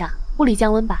常现象，物理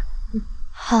降温吧。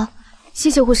好，谢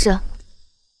谢护士。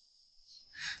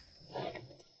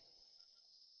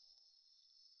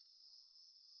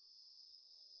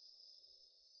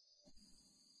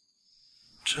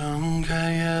睁开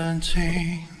眼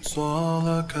睛，做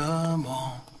了个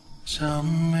梦，像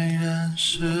没人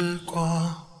试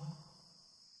过。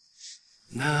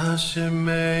那些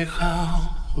美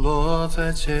好落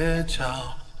在街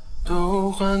角，都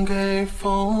还给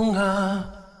风啊！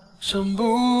剩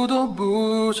不多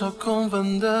不少空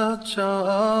泛的骄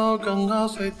傲，刚好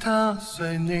随它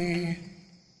随你，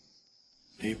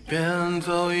一边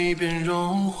走一边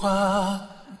融化。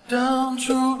当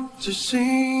初即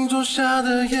兴种下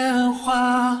的烟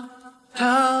花，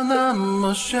它那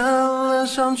么绚烂，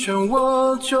想劝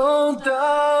我就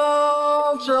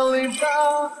到这里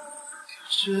吧。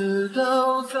直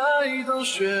到在等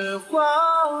雪花，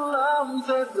浪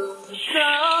在等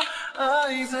沙，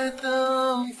爱在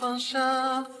等放下。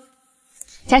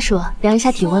家属，量一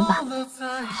下体温吧。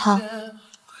好。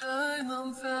还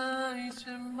能再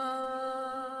见吗？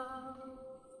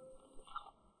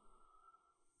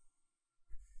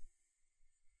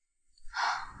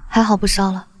还好不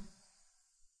烧了。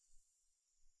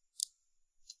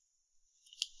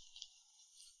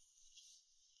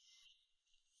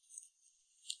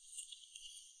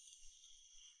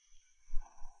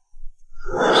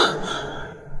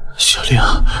小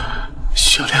亮，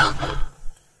小亮，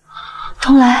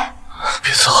东来，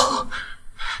别走，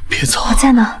别走！我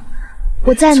在呢，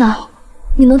我在呢，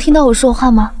你能听到我说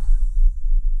话吗？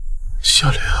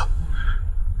小莲，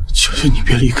求求你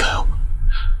别离开我，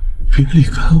别离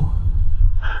开我！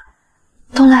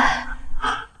东来，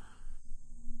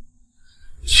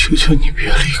求求你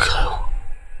别离开我！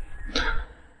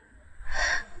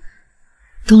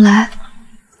东来，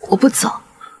我不走，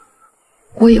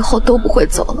我以后都不会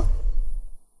走了。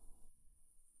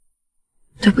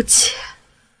对不起，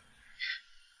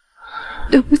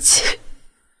对不起，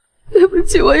对不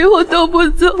起，我以后都不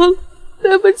走了。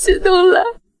对不起，东来，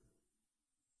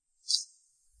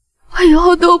我以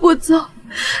后都不走。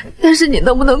但是你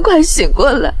能不能快醒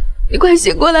过来？你快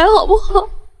醒过来好不好？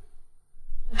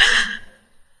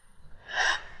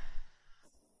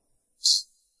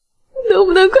能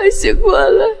不能快醒过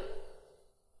来？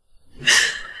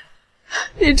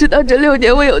你知道这6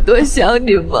年我有多想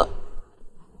你吗？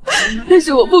但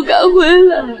是我不敢回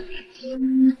来。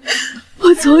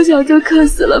我从小就渴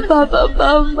死了爸爸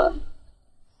妈妈，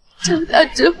长大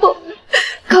之后，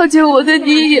靠近我的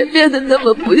你也变得那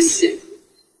么不幸。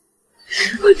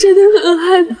我真的很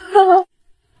害怕，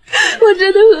我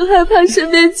真的很害怕身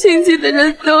边亲近的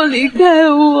人都离开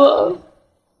我。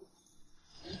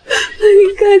我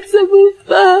应该怎么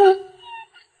办？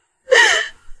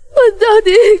我到底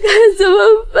应该怎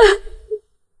么办？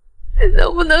你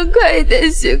能不能快一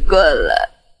点醒过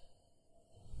来？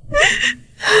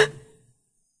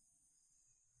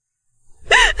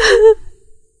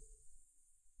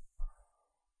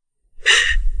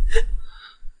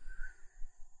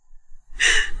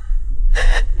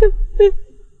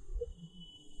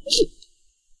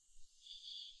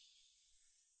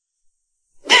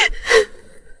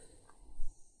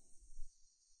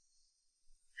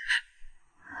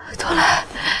东来，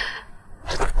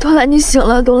东来，你醒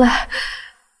了，东来，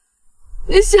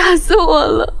你吓死我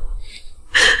了！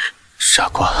傻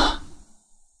瓜，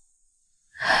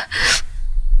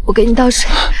我给你倒水。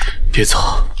别走！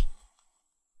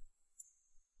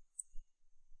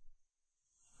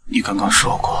你刚刚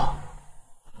说过，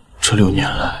这6年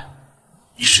来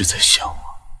一直在想我，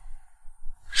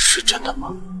是真的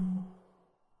吗？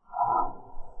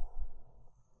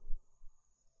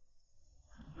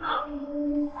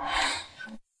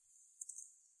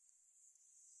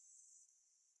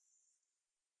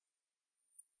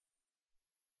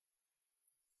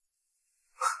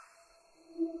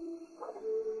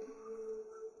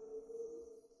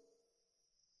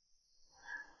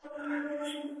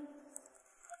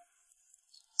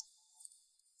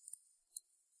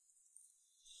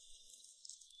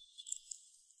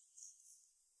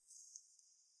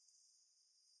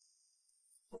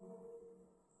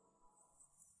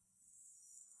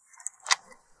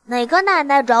哪个奶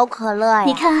奶找可乐呀？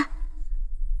你看，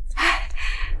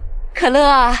可乐，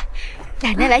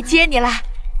奶奶来接你了。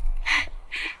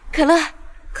可乐，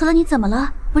可乐，你怎么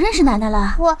了？不认识奶奶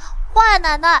了？我坏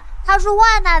奶奶，她是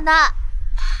坏奶奶。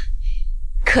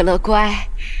可乐乖，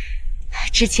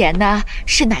之前呢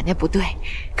是奶奶不对，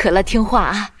可乐听话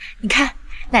啊。你看，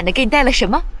奶奶给你带了什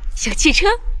么？小汽车。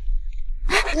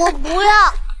我不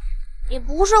要，你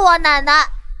不是我奶奶。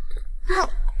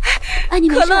哎，你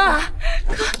没事吧？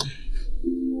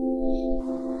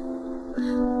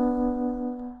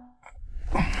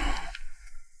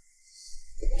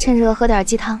趁热喝点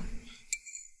鸡汤。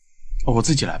哦，我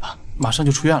自己来吧，马上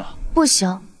就出院了。不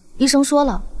行，医生说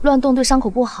了，乱动对伤口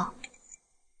不好。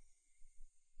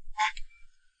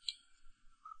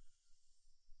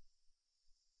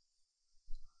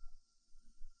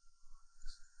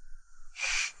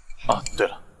哦，对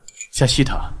了，夏曦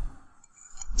她，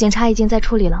检查已经在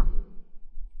处理了。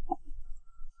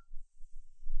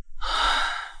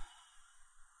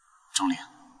钟灵，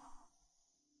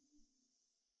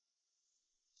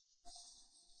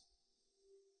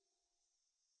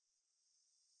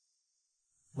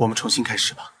我们重新开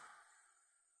始吧。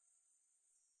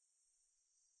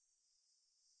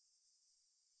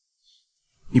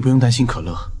你不用担心可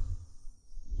乐，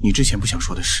你之前不想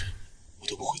说的事，我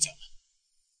都不会再问。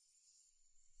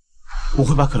我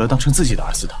会把可乐当成自己的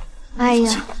儿子的。哎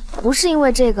呀，不是因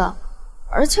为这个，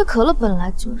而且可乐本来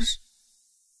就是……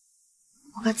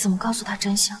我该怎么告诉他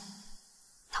真相？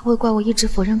他会怪我一直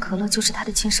否认可乐就是他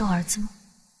的亲生儿子吗？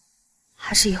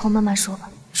还是以后慢慢说吧。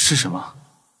是什么？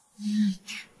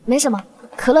没什么，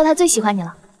可乐他最喜欢你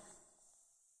了。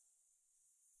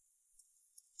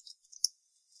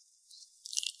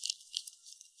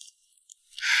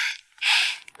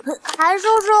韩叔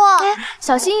叔，哎，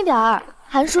小心一点儿，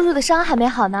韩叔叔的伤还没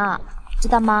好呢，知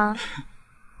道吗？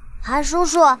韩叔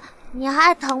叔，你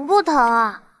还疼不疼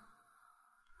啊？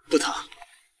不疼。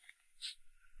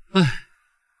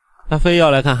哎，他非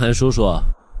要来看韩叔叔，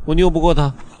我拗不过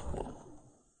他。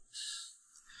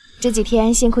这几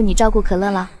天辛苦你照顾可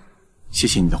乐了。谢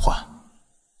谢你的话。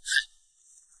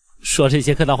说这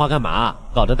些客套话干嘛？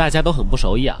搞得大家都很不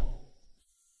熟一样。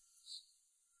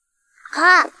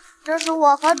看，这是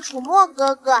我和楚墨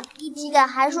哥哥一起给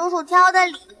韩叔叔挑的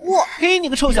礼物。嘿，你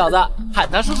个臭小子，喊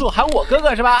他叔叔喊我哥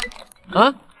哥是吧？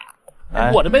啊？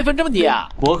我的辈分这么低啊？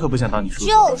我可不想当你叔叔。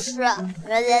就是。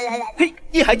嘿，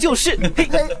你还就是？嘿，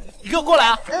你给我过来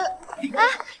啊！哎，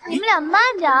你们俩慢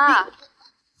点啊！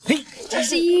嘿，这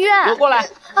是医院。给我过来！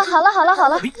啊，好了好了好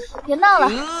了，别闹了。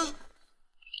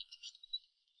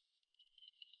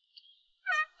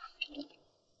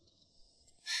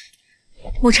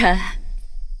沐晨，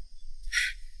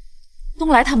东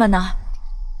来他们呢？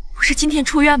不是今天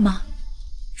出院吗？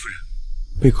夫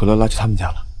人，被可乐拉去他们家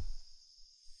了。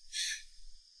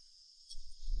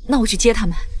那我去接他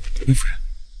们。梅夫人，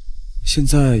现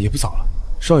在也不早了，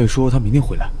少爷说他明天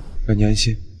回来，让你安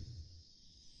心。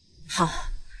好，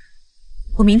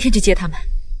我明天去接他们。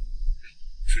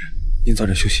夫人，您早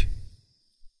点休息。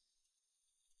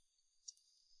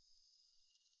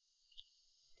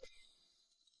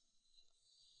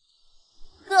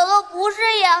可乐不是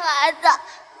野孩子，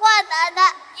坏奶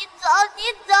奶，你走，你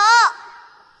走！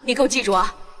你给我记住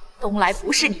啊，东来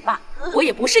不是你爸，我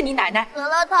也不是你奶奶。可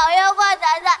乐讨厌坏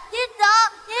奶奶，你走，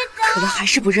你走！可乐还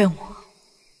是不认我，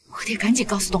我得赶紧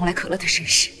告诉东来可乐的身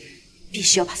世，必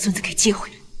须要把孙子给接回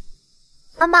来。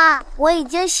妈妈，我已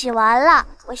经洗完了，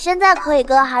我现在可以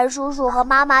跟韩叔叔和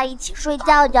妈妈一起睡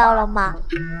觉觉了吗？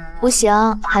不行，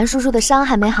韩叔叔的伤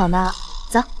还没好呢。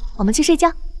走，我们去睡觉。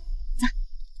走。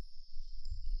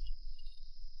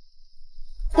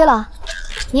对了，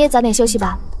你也早点休息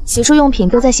吧，洗漱用品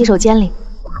都在洗手间里。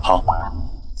好。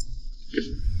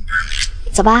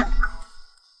走吧。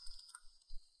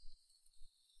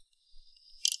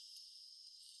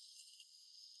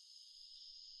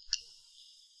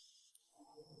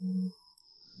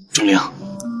钟灵，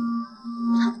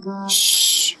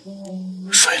嘘，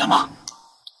睡了吗？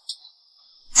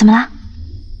怎么了？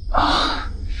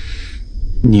啊，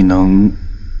你能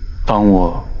帮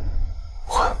我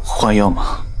换药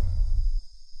吗？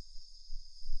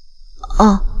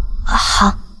哦，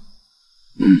好。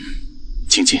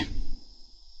请进。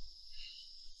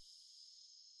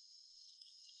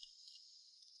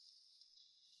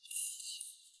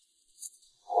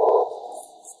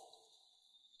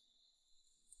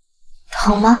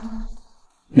疼吗？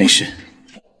没事。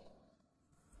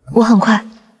我很快。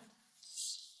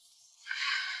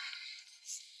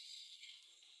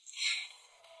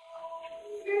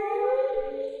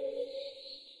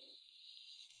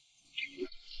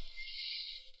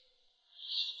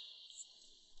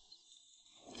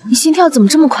你心跳怎么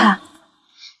这么快？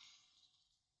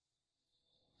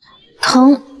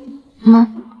疼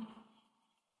吗？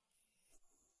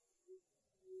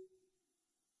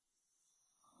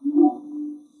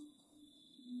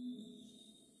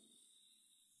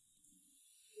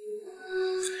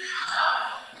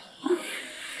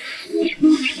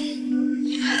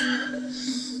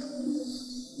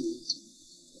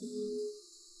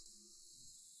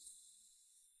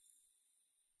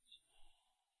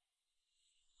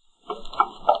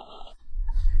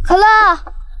可乐，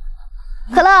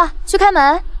可乐，去开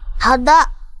门。好的。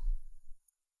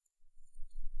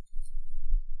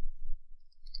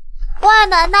坏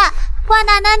奶奶，坏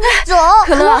奶奶，你走！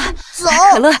可乐，走！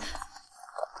可乐，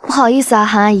不好意思啊，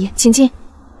韩阿姨，请进。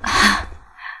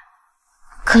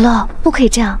可乐，不可以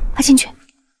这样，快进去。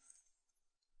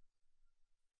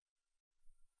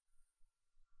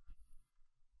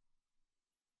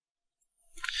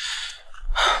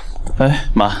哎，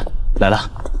妈，来了。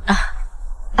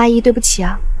阿姨，对不起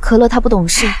啊，可乐她不懂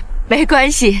事。没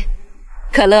关系。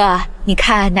可乐，你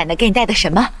看奶奶给你带的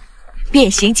什么？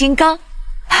变形金刚。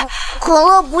可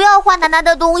乐，不要坏奶奶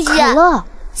的东西。可乐，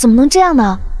怎么能这样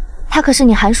呢？她可是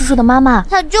你韩叔叔的妈妈。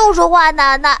她就是坏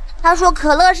奶奶。她说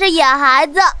可乐是野孩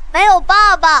子，没有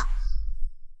爸爸。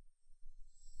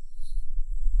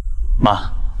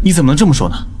妈，你怎么能这么说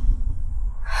呢？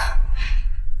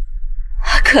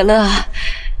可乐，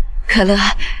可乐，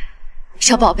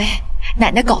小宝贝，奶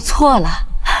奶搞错了。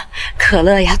可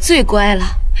乐呀，最乖了，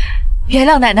原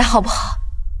谅奶奶好不好？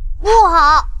不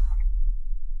好。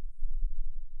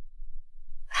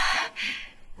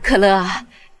可乐，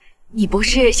你不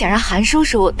是想让韩叔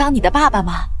叔当你的爸爸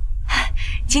吗？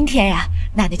今天呀，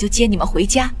奶奶就接你们回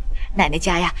家。奶奶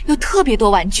家呀有特别多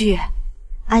玩具。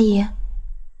阿姨，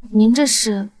您这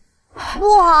是？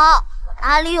不好，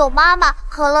哪里有妈妈，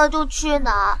可乐就去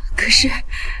哪儿。可是，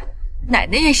奶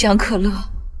奶也想可乐。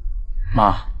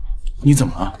妈，你怎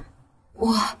么了？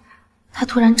他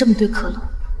突然这么对可乐，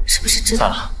是不是知道？算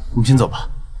了，我们先走吧。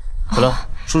可乐，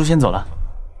叔叔先走了。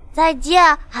再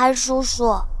见，韩叔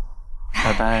叔。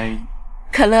拜拜。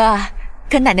可乐，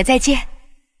跟奶奶再见。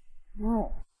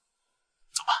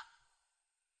走吧。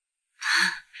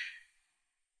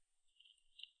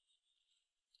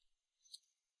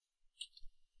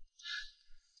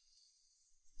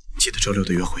记得周六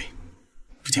的约会，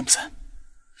不见不散。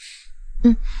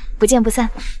不见不散。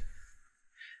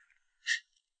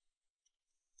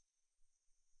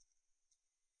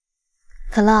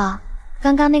可乐，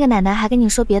刚刚那个奶奶还跟你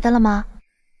说别的了吗？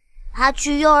她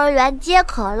去幼儿园接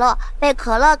可乐，被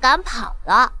可乐赶跑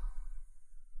了。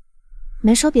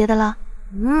没说别的了？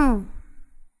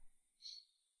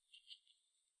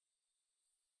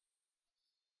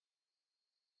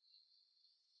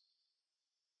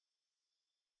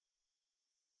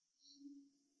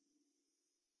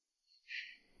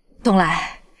东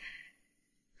来，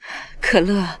可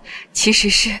乐其实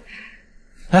是……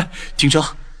哎，停车！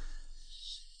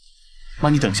妈，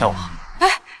你等一下我。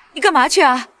哎，你干嘛去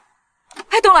啊？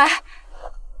哎，东来，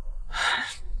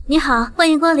你好，欢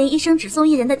迎光临一生只送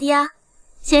一人的迪亚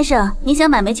先生，你想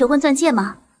买枚求婚钻戒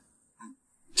吗？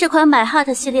这款买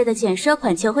Heart 系列的简奢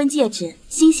款求婚戒指，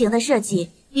新型的设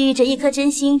计，寓意着一颗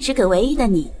真心只给唯一的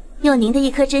你，用您的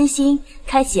一颗真心，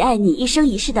开启爱你一生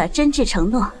一世的真挚承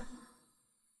诺。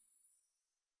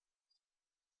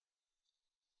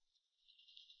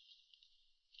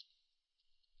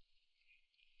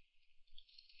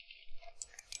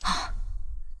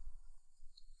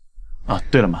啊，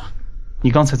对了妈，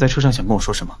你刚才在车上想跟我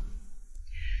说什么？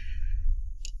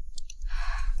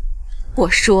我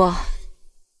说，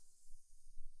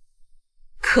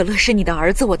可乐是你的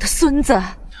儿子，我的孙子。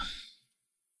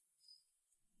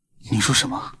你说什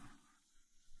么？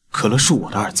可乐是我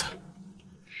的儿子？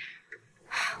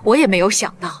我也没有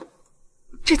想到，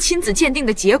这亲子鉴定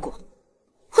的结果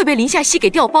会被林夏曦给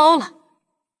调包了。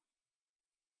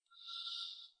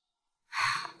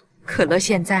可乐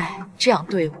现在这样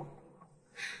对我，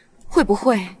会不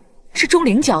会是钟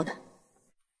灵教的？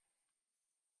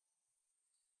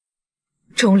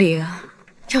钟灵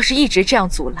要是一直这样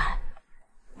阻拦，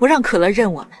不让可乐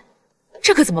认我们，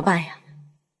这可怎么办呀？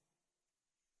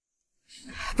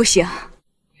不行，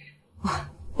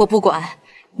我不管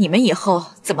你们以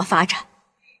后怎么发展，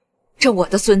这我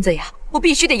的孙子呀，我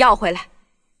必须得要回来。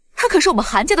他可是我们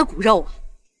韩家的骨肉啊！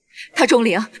他钟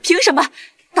灵凭什么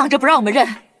挡着不让我们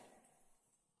认？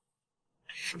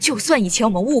就算以前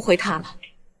我们误会他了，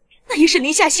那也是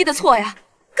林夏曦的错呀，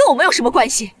跟我们有什么关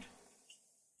系？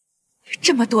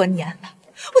这么多年了，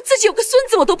我自己有个孙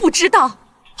子我都不知道。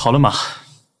好了妈，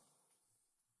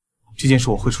这件事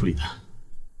我会处理的，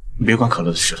你别管可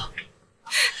乐的事了。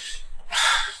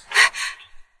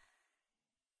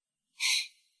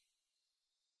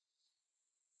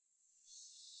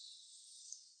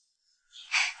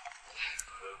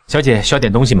小姐需要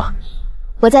点东西吗？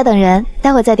我在等人，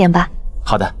待会再点吧。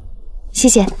好的，谢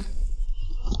谢。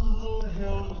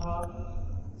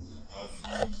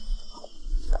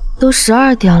都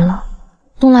12点了，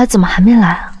东来怎么还没来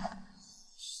啊？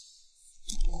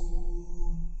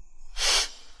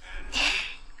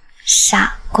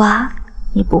傻瓜，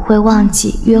你不会忘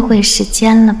记约会时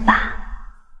间了吧？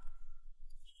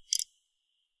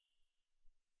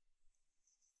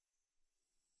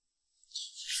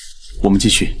我们继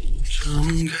续。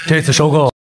这次收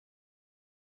购。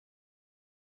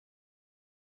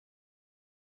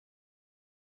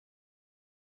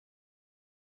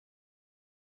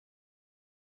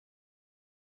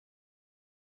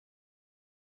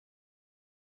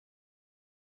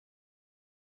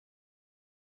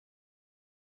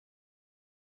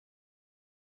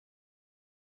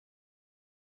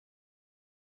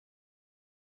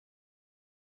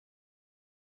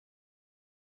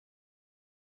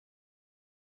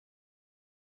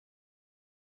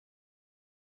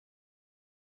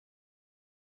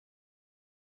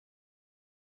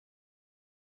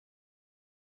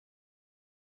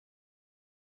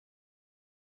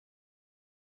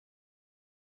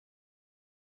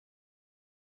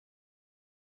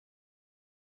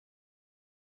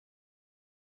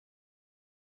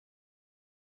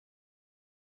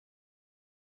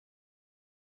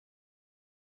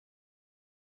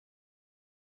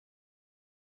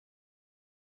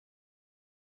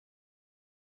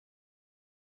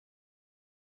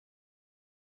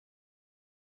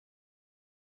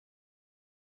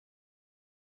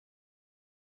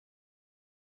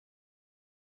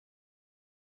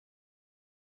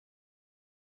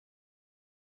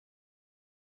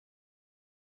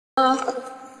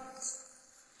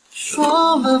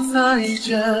说了再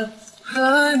见，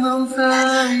还能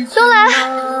再见。东来，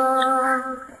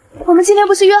我们今天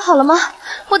不是约好了吗？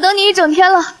我等你一整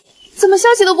天了，怎么消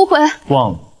息都不回？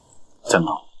忘了，在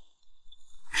忙。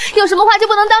有什么话就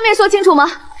不能当面说清楚吗？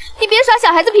你别耍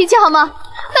小孩子脾气好吗？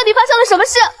到底发生了什么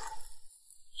事？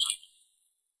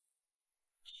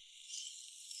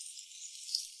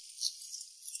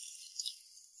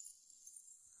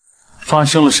发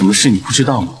生了什么事你不知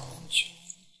道吗？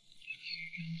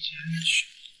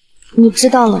你知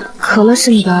道了，可乐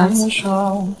是你的儿子。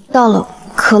到了，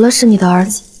可乐是你的儿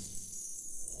子。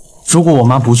如果我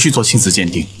妈不去做亲子鉴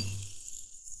定，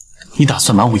你打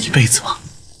算瞒我一辈子吗？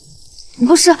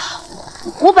不是，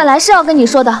我本来是要跟你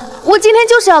说的，我今天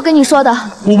就是要跟你说的。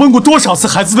我问过多少次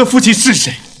孩子的父亲是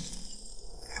谁，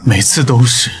每次都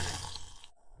是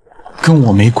跟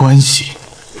我没关系，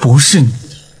不是你的。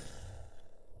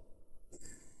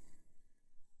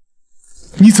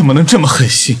你怎么能这么狠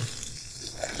心？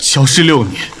消失6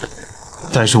年，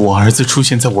带着我儿子出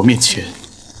现在我面前，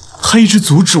还一直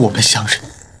阻止我们相认。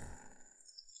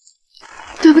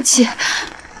对不起，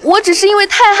我只是因为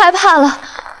太害怕了，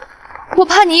我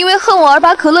怕你因为恨我而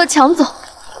把可乐抢走。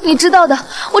你知道的，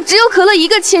我只有可乐一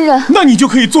个亲人。那你就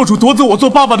可以做出夺走我做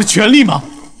爸爸的权利吗？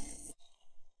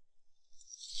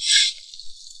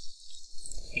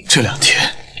这2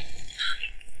天，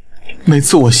每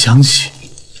次我想起，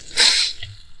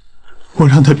我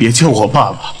让他别叫我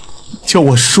爸爸，叫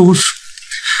我叔叔，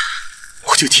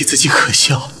我就替自己可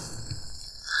笑。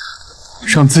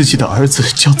让自己的儿子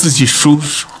叫自己叔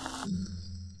叔。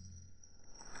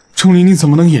钟离，你怎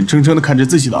么能眼睁睁地看着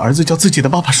自己的儿子叫自己的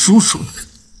爸爸叔叔呢？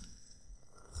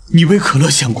你为可乐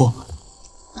想过吗？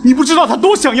你不知道他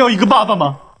多想要一个爸爸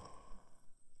吗？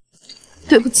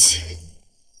对不起，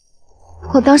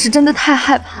我当时真的太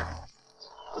害怕，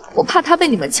我怕他被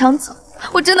你们抢走，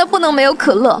我真的不能没有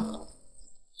可乐。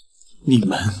你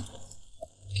们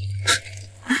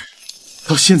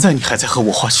到现在你还在和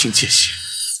我划清界限。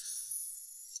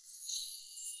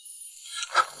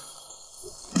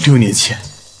6年前，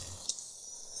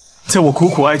在我苦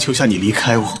苦哀求下，你离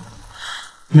开我，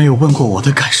没有问过我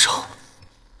的感受。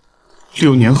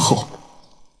6年后，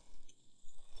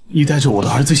你带着我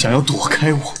的儿子想要躲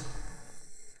开我，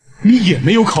你也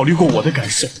没有考虑过我的感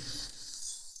受。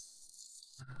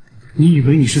你以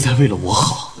为你是在为了我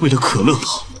好，为了可乐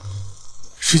好，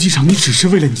实际上你只是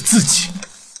为了你自己。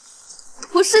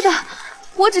不是的，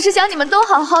我只是想你们都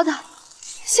好好的。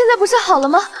现在不是好了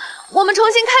吗？我们重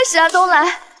新开始啊，东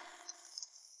来。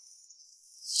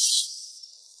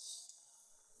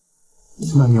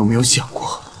那你有没有想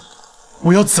过，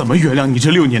我要怎么原谅你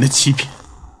这6年的欺骗？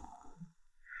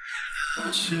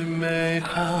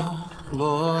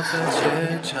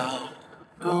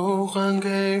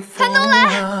看东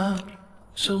来！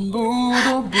剩不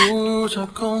多不少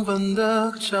空泛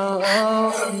的骄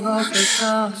傲，被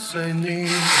踏碎你，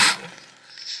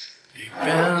一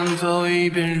边走一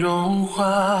边融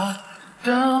化，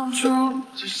当初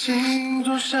在心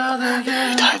中下的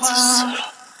烟花。太自私了。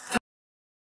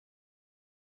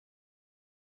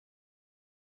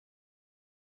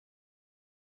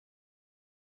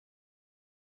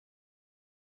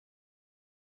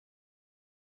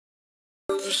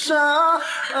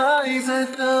爱在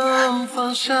等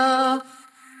放下，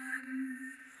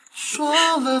说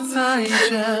了再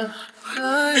见，还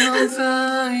能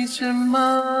再见吗？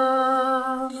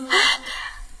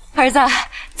儿子，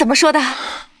怎么说的？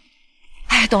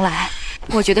哎，东来，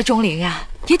我觉得钟灵呀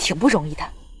也挺不容易的。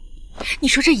你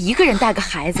说这一个人带个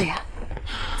孩子呀，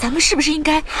咱们是不是应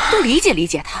该多理解理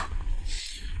解他？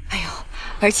哎呦，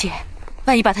而且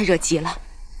万一把他惹急了，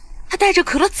他带着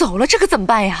可乐走了，这可怎么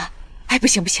办呀？哎，不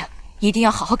行不行，一定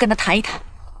要好好跟他谈一谈。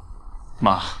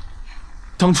妈，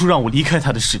当初让我离开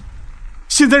他的是你，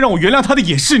现在让我原谅他的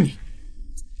也是你。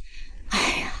哎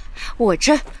呀，我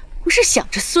这不是想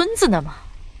着孙子呢吗？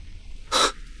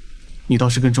你倒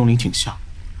是跟钟灵挺像，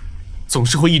总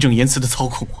是会义正言辞地操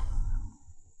控我。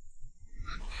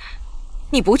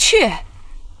你不去，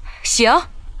行，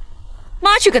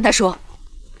妈去跟他说。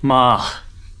妈，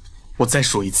我再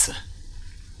说一次，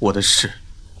我的事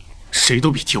谁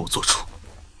都别替我做主。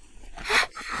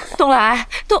东来，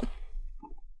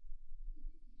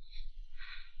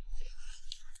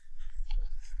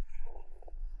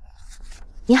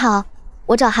你好，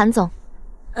我找韩总。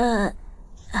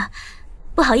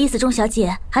不好意思，钟小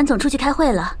姐，韩总出去开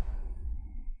会了。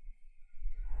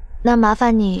那麻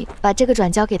烦你把这个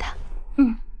转交给他。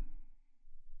嗯，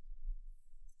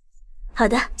好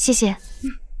的，谢谢。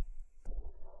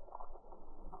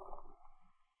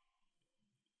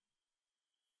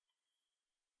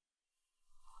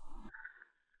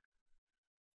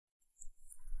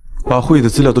把会议的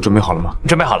资料都准备好了吗？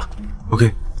准备好了。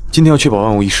OK， 今天要确保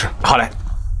万无一失。好嘞。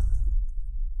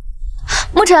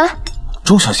沐晨，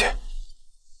钟小姐，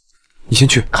你先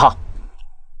去。好。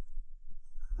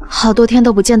好多天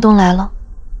都不见东来了，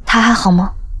他还好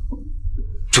吗？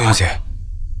钟小姐，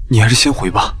你还是先回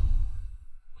吧。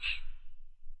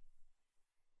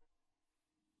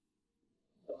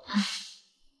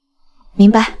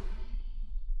明白。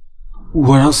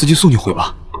我让司机送你回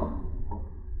吧。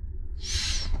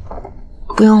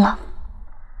不用了。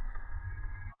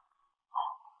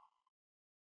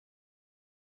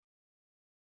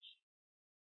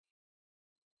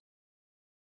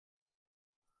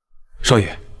少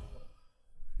爷，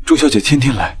钟小姐天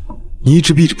天来，你一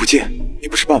直避着不见，也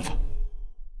不是办法。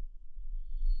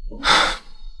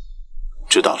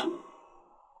知道了。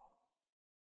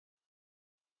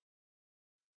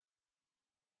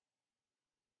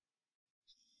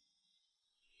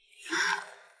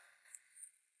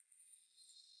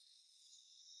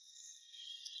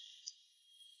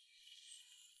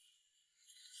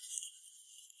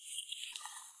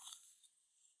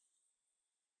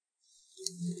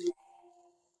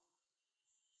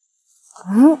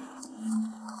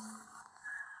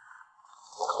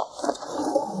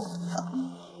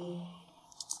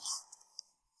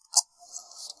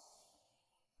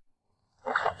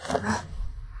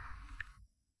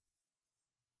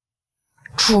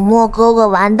楚墨哥哥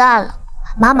完蛋了，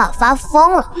妈妈发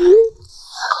疯了。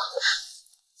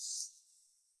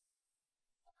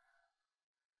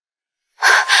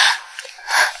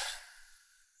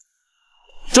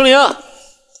钟灵，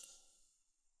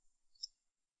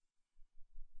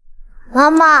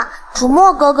妈妈，楚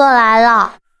墨哥哥来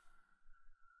了。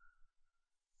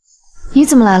你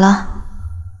怎么来了？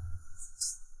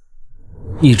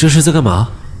你这是在干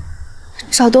嘛？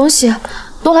找东西。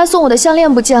东来送我的项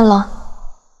链不见了。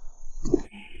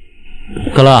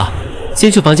可乐，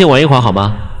先去房间玩一会儿好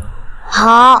吗？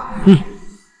好。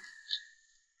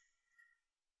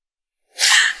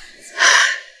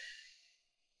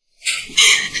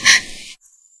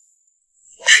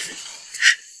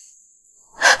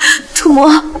楚墨，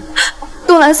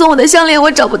东来送我的项链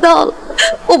我找不到了，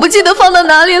我不记得放到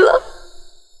哪里了。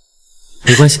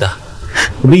没关系的，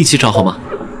我们一起找好吗？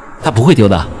他不会丢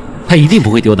的，他一定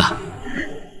不会丢的。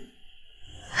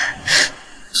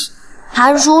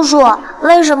韩叔叔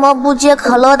为什么不接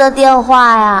可乐的电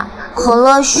话呀？可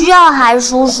乐需要韩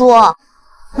叔叔，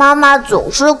妈妈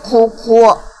总是哭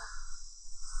哭。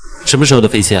什么时候的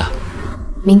飞机啊？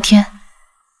明天。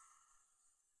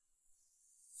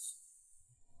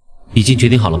已经决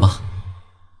定好了吗？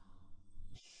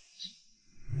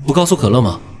不告诉可乐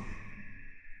吗？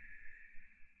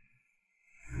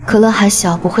可乐还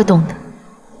小，不会懂的。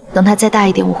等他再大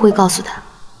一点，我会告诉他，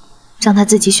让他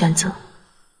自己选择。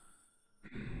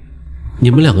你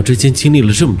们两个之间经历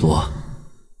了这么多，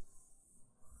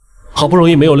好不容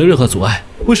易没有了任何阻碍，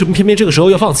为什么偏偏这个时候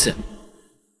要放弃？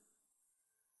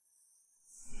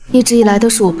一直以来都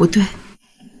是我不对，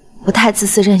我太自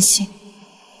私任性。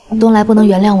东来不能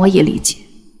原谅我也理解，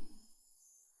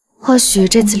或许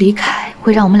这次离开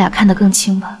会让我们俩看得更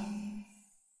清吧。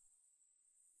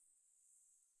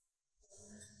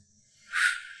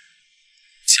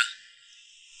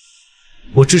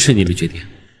我支持你的决定。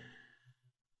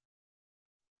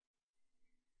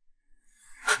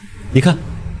你看，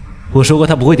我说过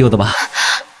他不会丢的吧？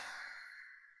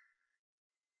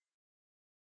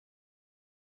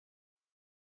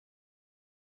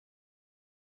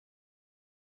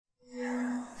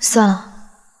算了，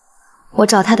我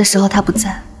找他的时候他不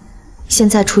在，现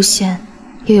在出现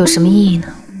又有什么意义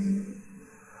呢？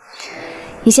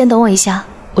你先等我一下，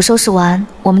我收拾完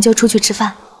我们就出去吃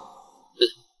饭。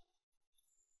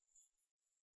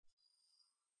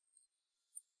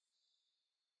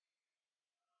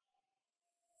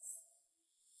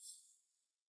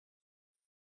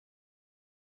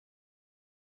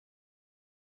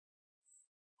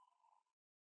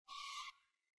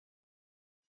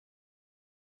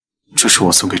这是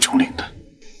我送给钟灵的。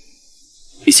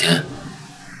以前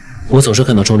我总是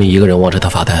看到钟灵一个人望着他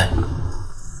发呆，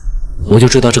我就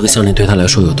知道这个项链对他来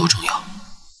说有多重要。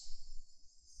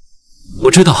我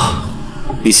知道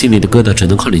你心里的疙瘩只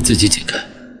能靠你自己解开。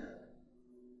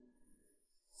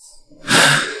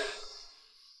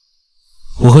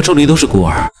我和钟灵都是孤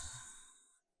儿，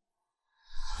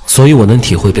所以我能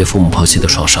体会被父母抛弃的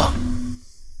创伤，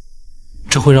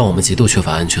这会让我们极度缺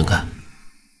乏安全感。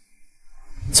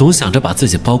总想着把自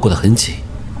己包裹得很紧，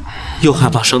又害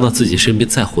怕伤到自己身边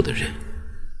在乎的人，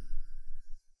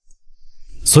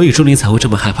所以钟灵才会这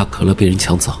么害怕可乐被人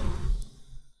抢走。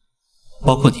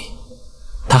包括你，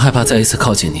他害怕再一次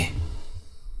靠近你，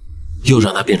又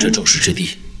让他变成众矢之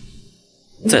的，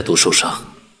再度受伤。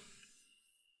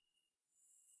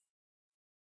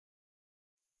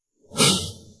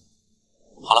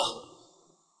好了，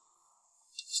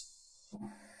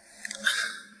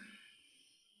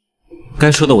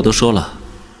该说的我都说了。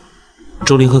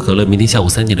钟灵和可乐明天下午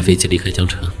3点的飞机离开江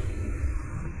城，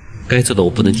该做的我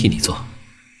不能替你做，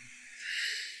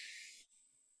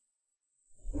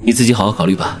你自己好好考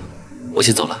虑吧。我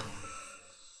先走了。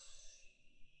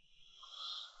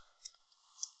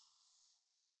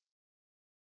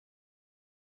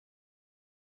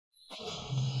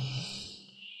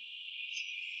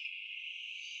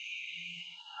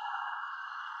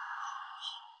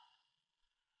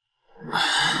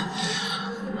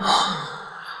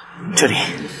这里。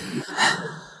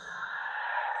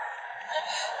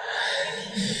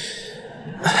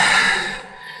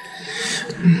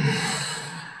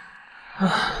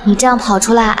你这样跑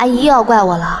出来，阿姨又要怪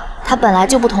我了。她本来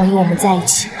就不同意我们在一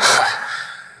起。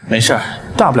没事儿，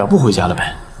大不了不回家了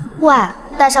呗。喂，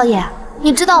大少爷，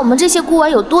你知道我们这些孤儿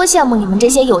有多羡慕你们这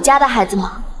些有家的孩子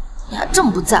吗？你还这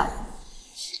么不在乎？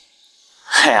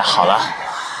哎呀，好了，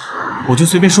我就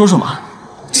随便说说嘛。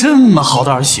这么好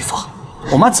的儿媳妇，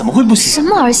我妈怎么会不喜欢？什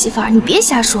么儿媳妇儿？你别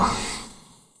瞎说。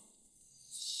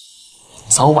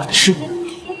早晚的事。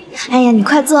哎呀，你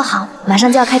快坐好，马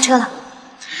上就要开车了。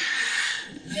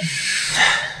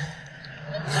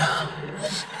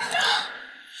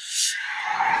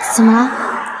怎么了？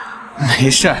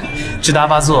没事儿，直达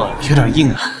发作有点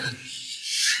硬啊。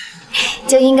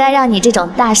就应该让你这种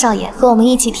大少爷和我们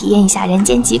一起体验一下人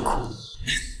间疾苦。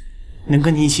能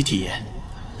跟你一起体验，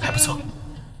还不错。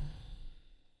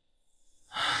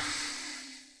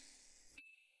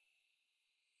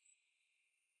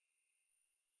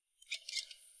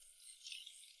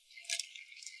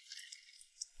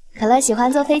可乐喜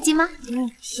欢坐飞机吗？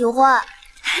喜欢。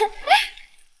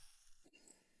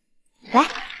来，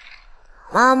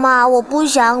妈妈，我不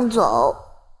想走。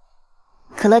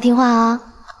可乐听话啊。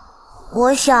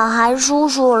我想喊叔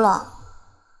叔了。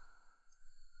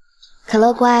可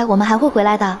乐乖，我们还会回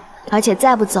来的，而且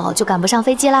再不走就赶不上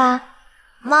飞机啦。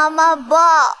妈妈抱。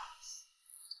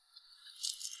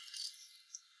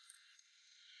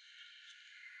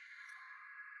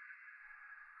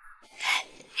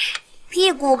屁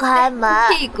股开门，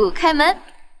屁股开门。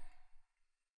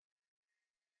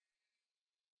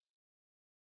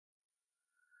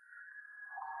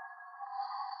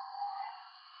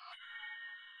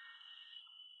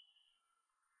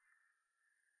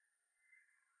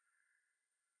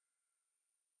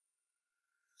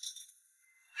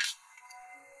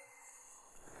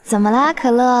怎么啦，可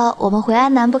乐？我们回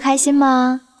安南不开心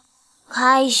吗？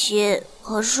开心，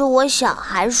可是我想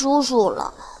韩叔叔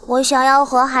了。我想要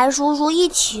和韩叔叔一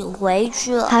起回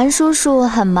去。韩叔叔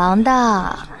很忙的。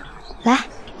来，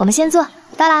我们先坐。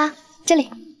到啦，这里。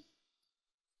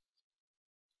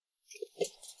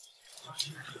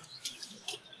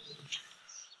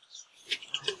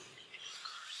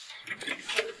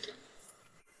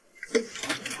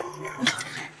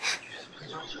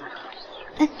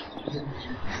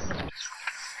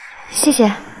谢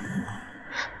谢。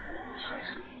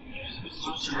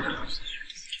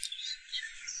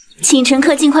请乘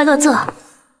客尽快落座。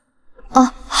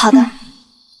哦，好的。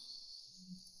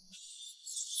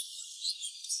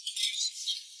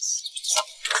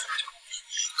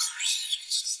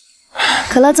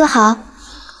可乐坐好。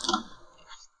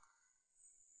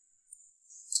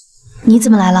你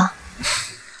怎么来了？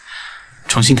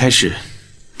重新开始，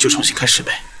就重新开始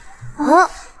呗。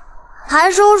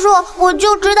韩叔叔，我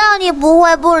就知道你不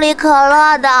会不理可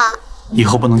乐的。以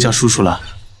后不能叫叔叔了，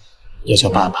要叫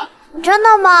爸爸。真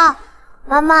的吗？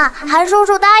妈妈，韩叔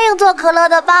叔答应做可乐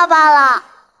的爸爸了。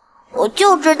我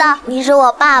就知道你是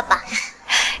我爸爸。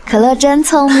可乐真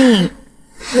聪明。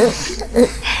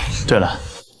对了，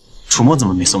楚墨怎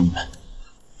么没送你们？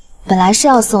本来是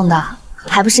要送的，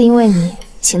还不是因为你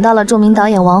请到了著名导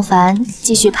演王凡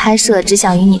继续拍摄《只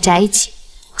想与你宅一起》，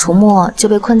楚墨就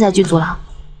被困在剧组了。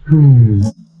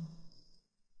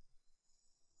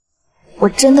我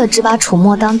真的只把楚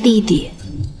墨当弟弟。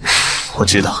我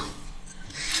知道。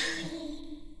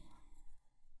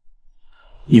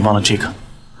你忘了这个？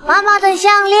妈妈的项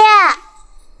链。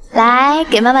来，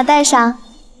给妈妈戴上。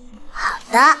好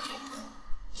的。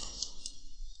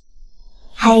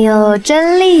哎呦，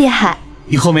真厉害！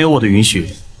以后没有我的允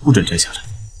许，不准摘下来。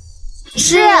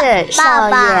是，少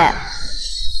爷。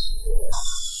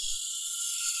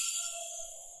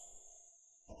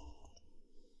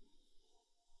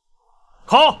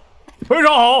好，非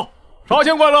常好，杀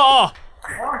青快乐啊！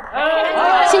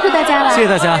辛苦大家了，谢谢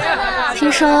大家。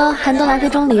听说韩东来跟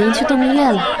钟离去度蜜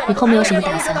月了，以后没有什么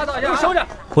打算？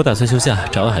我打算休假，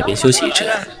找个海边休息一阵。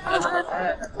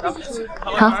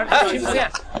好。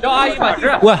叫阿姨买吃。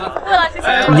喂，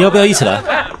你要不要一起来？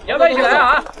你要不要一起来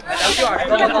啊？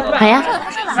好呀。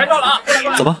拍照了啊！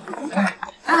走吧。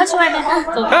快去外面，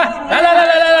走！来！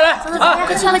啊，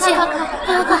快去，快！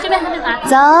这边还没拿。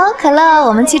走，可乐，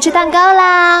我们去吃蛋糕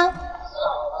啦！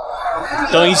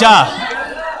等一下，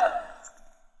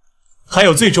还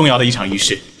有最重要的一场仪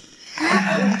式。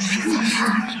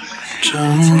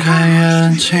睁开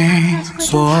眼睛，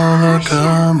做了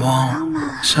个梦，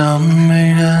像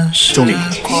没人钟离，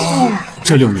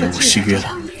这6年我失约了，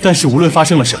但是无论发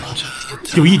生了什么，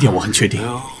有一点我很确定，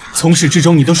从始至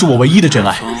终你都是我唯一的真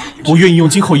爱。我愿意用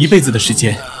今后1辈子的时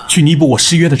间去弥补我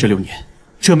失约的这6年。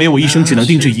这枚我一生只能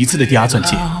定制1次的低压钻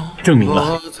戒，证明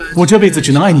了我这辈子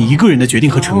只能爱你一个人的决定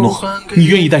和承诺。你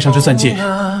愿意戴上这钻戒，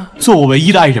做我唯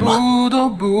一的爱人吗？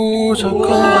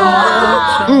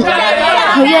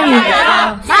我愿意。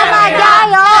妈妈加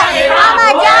油！妈妈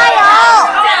加油！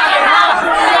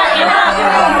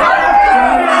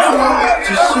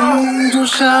心种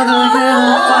下的烟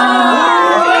花。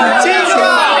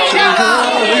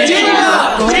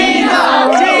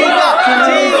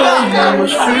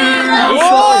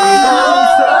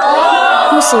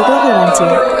故事都会完结，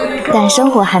但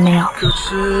生活还没有。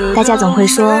大家总会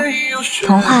说，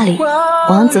童话里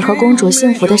王子和公主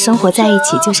幸福的生活在一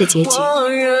起就是结局，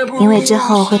因为之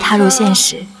后会踏入现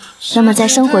实。那么在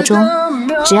生活中，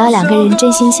只要2个人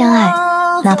真心相爱，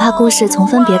哪怕故事从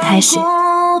分别开始，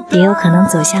也有可能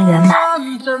走向圆满。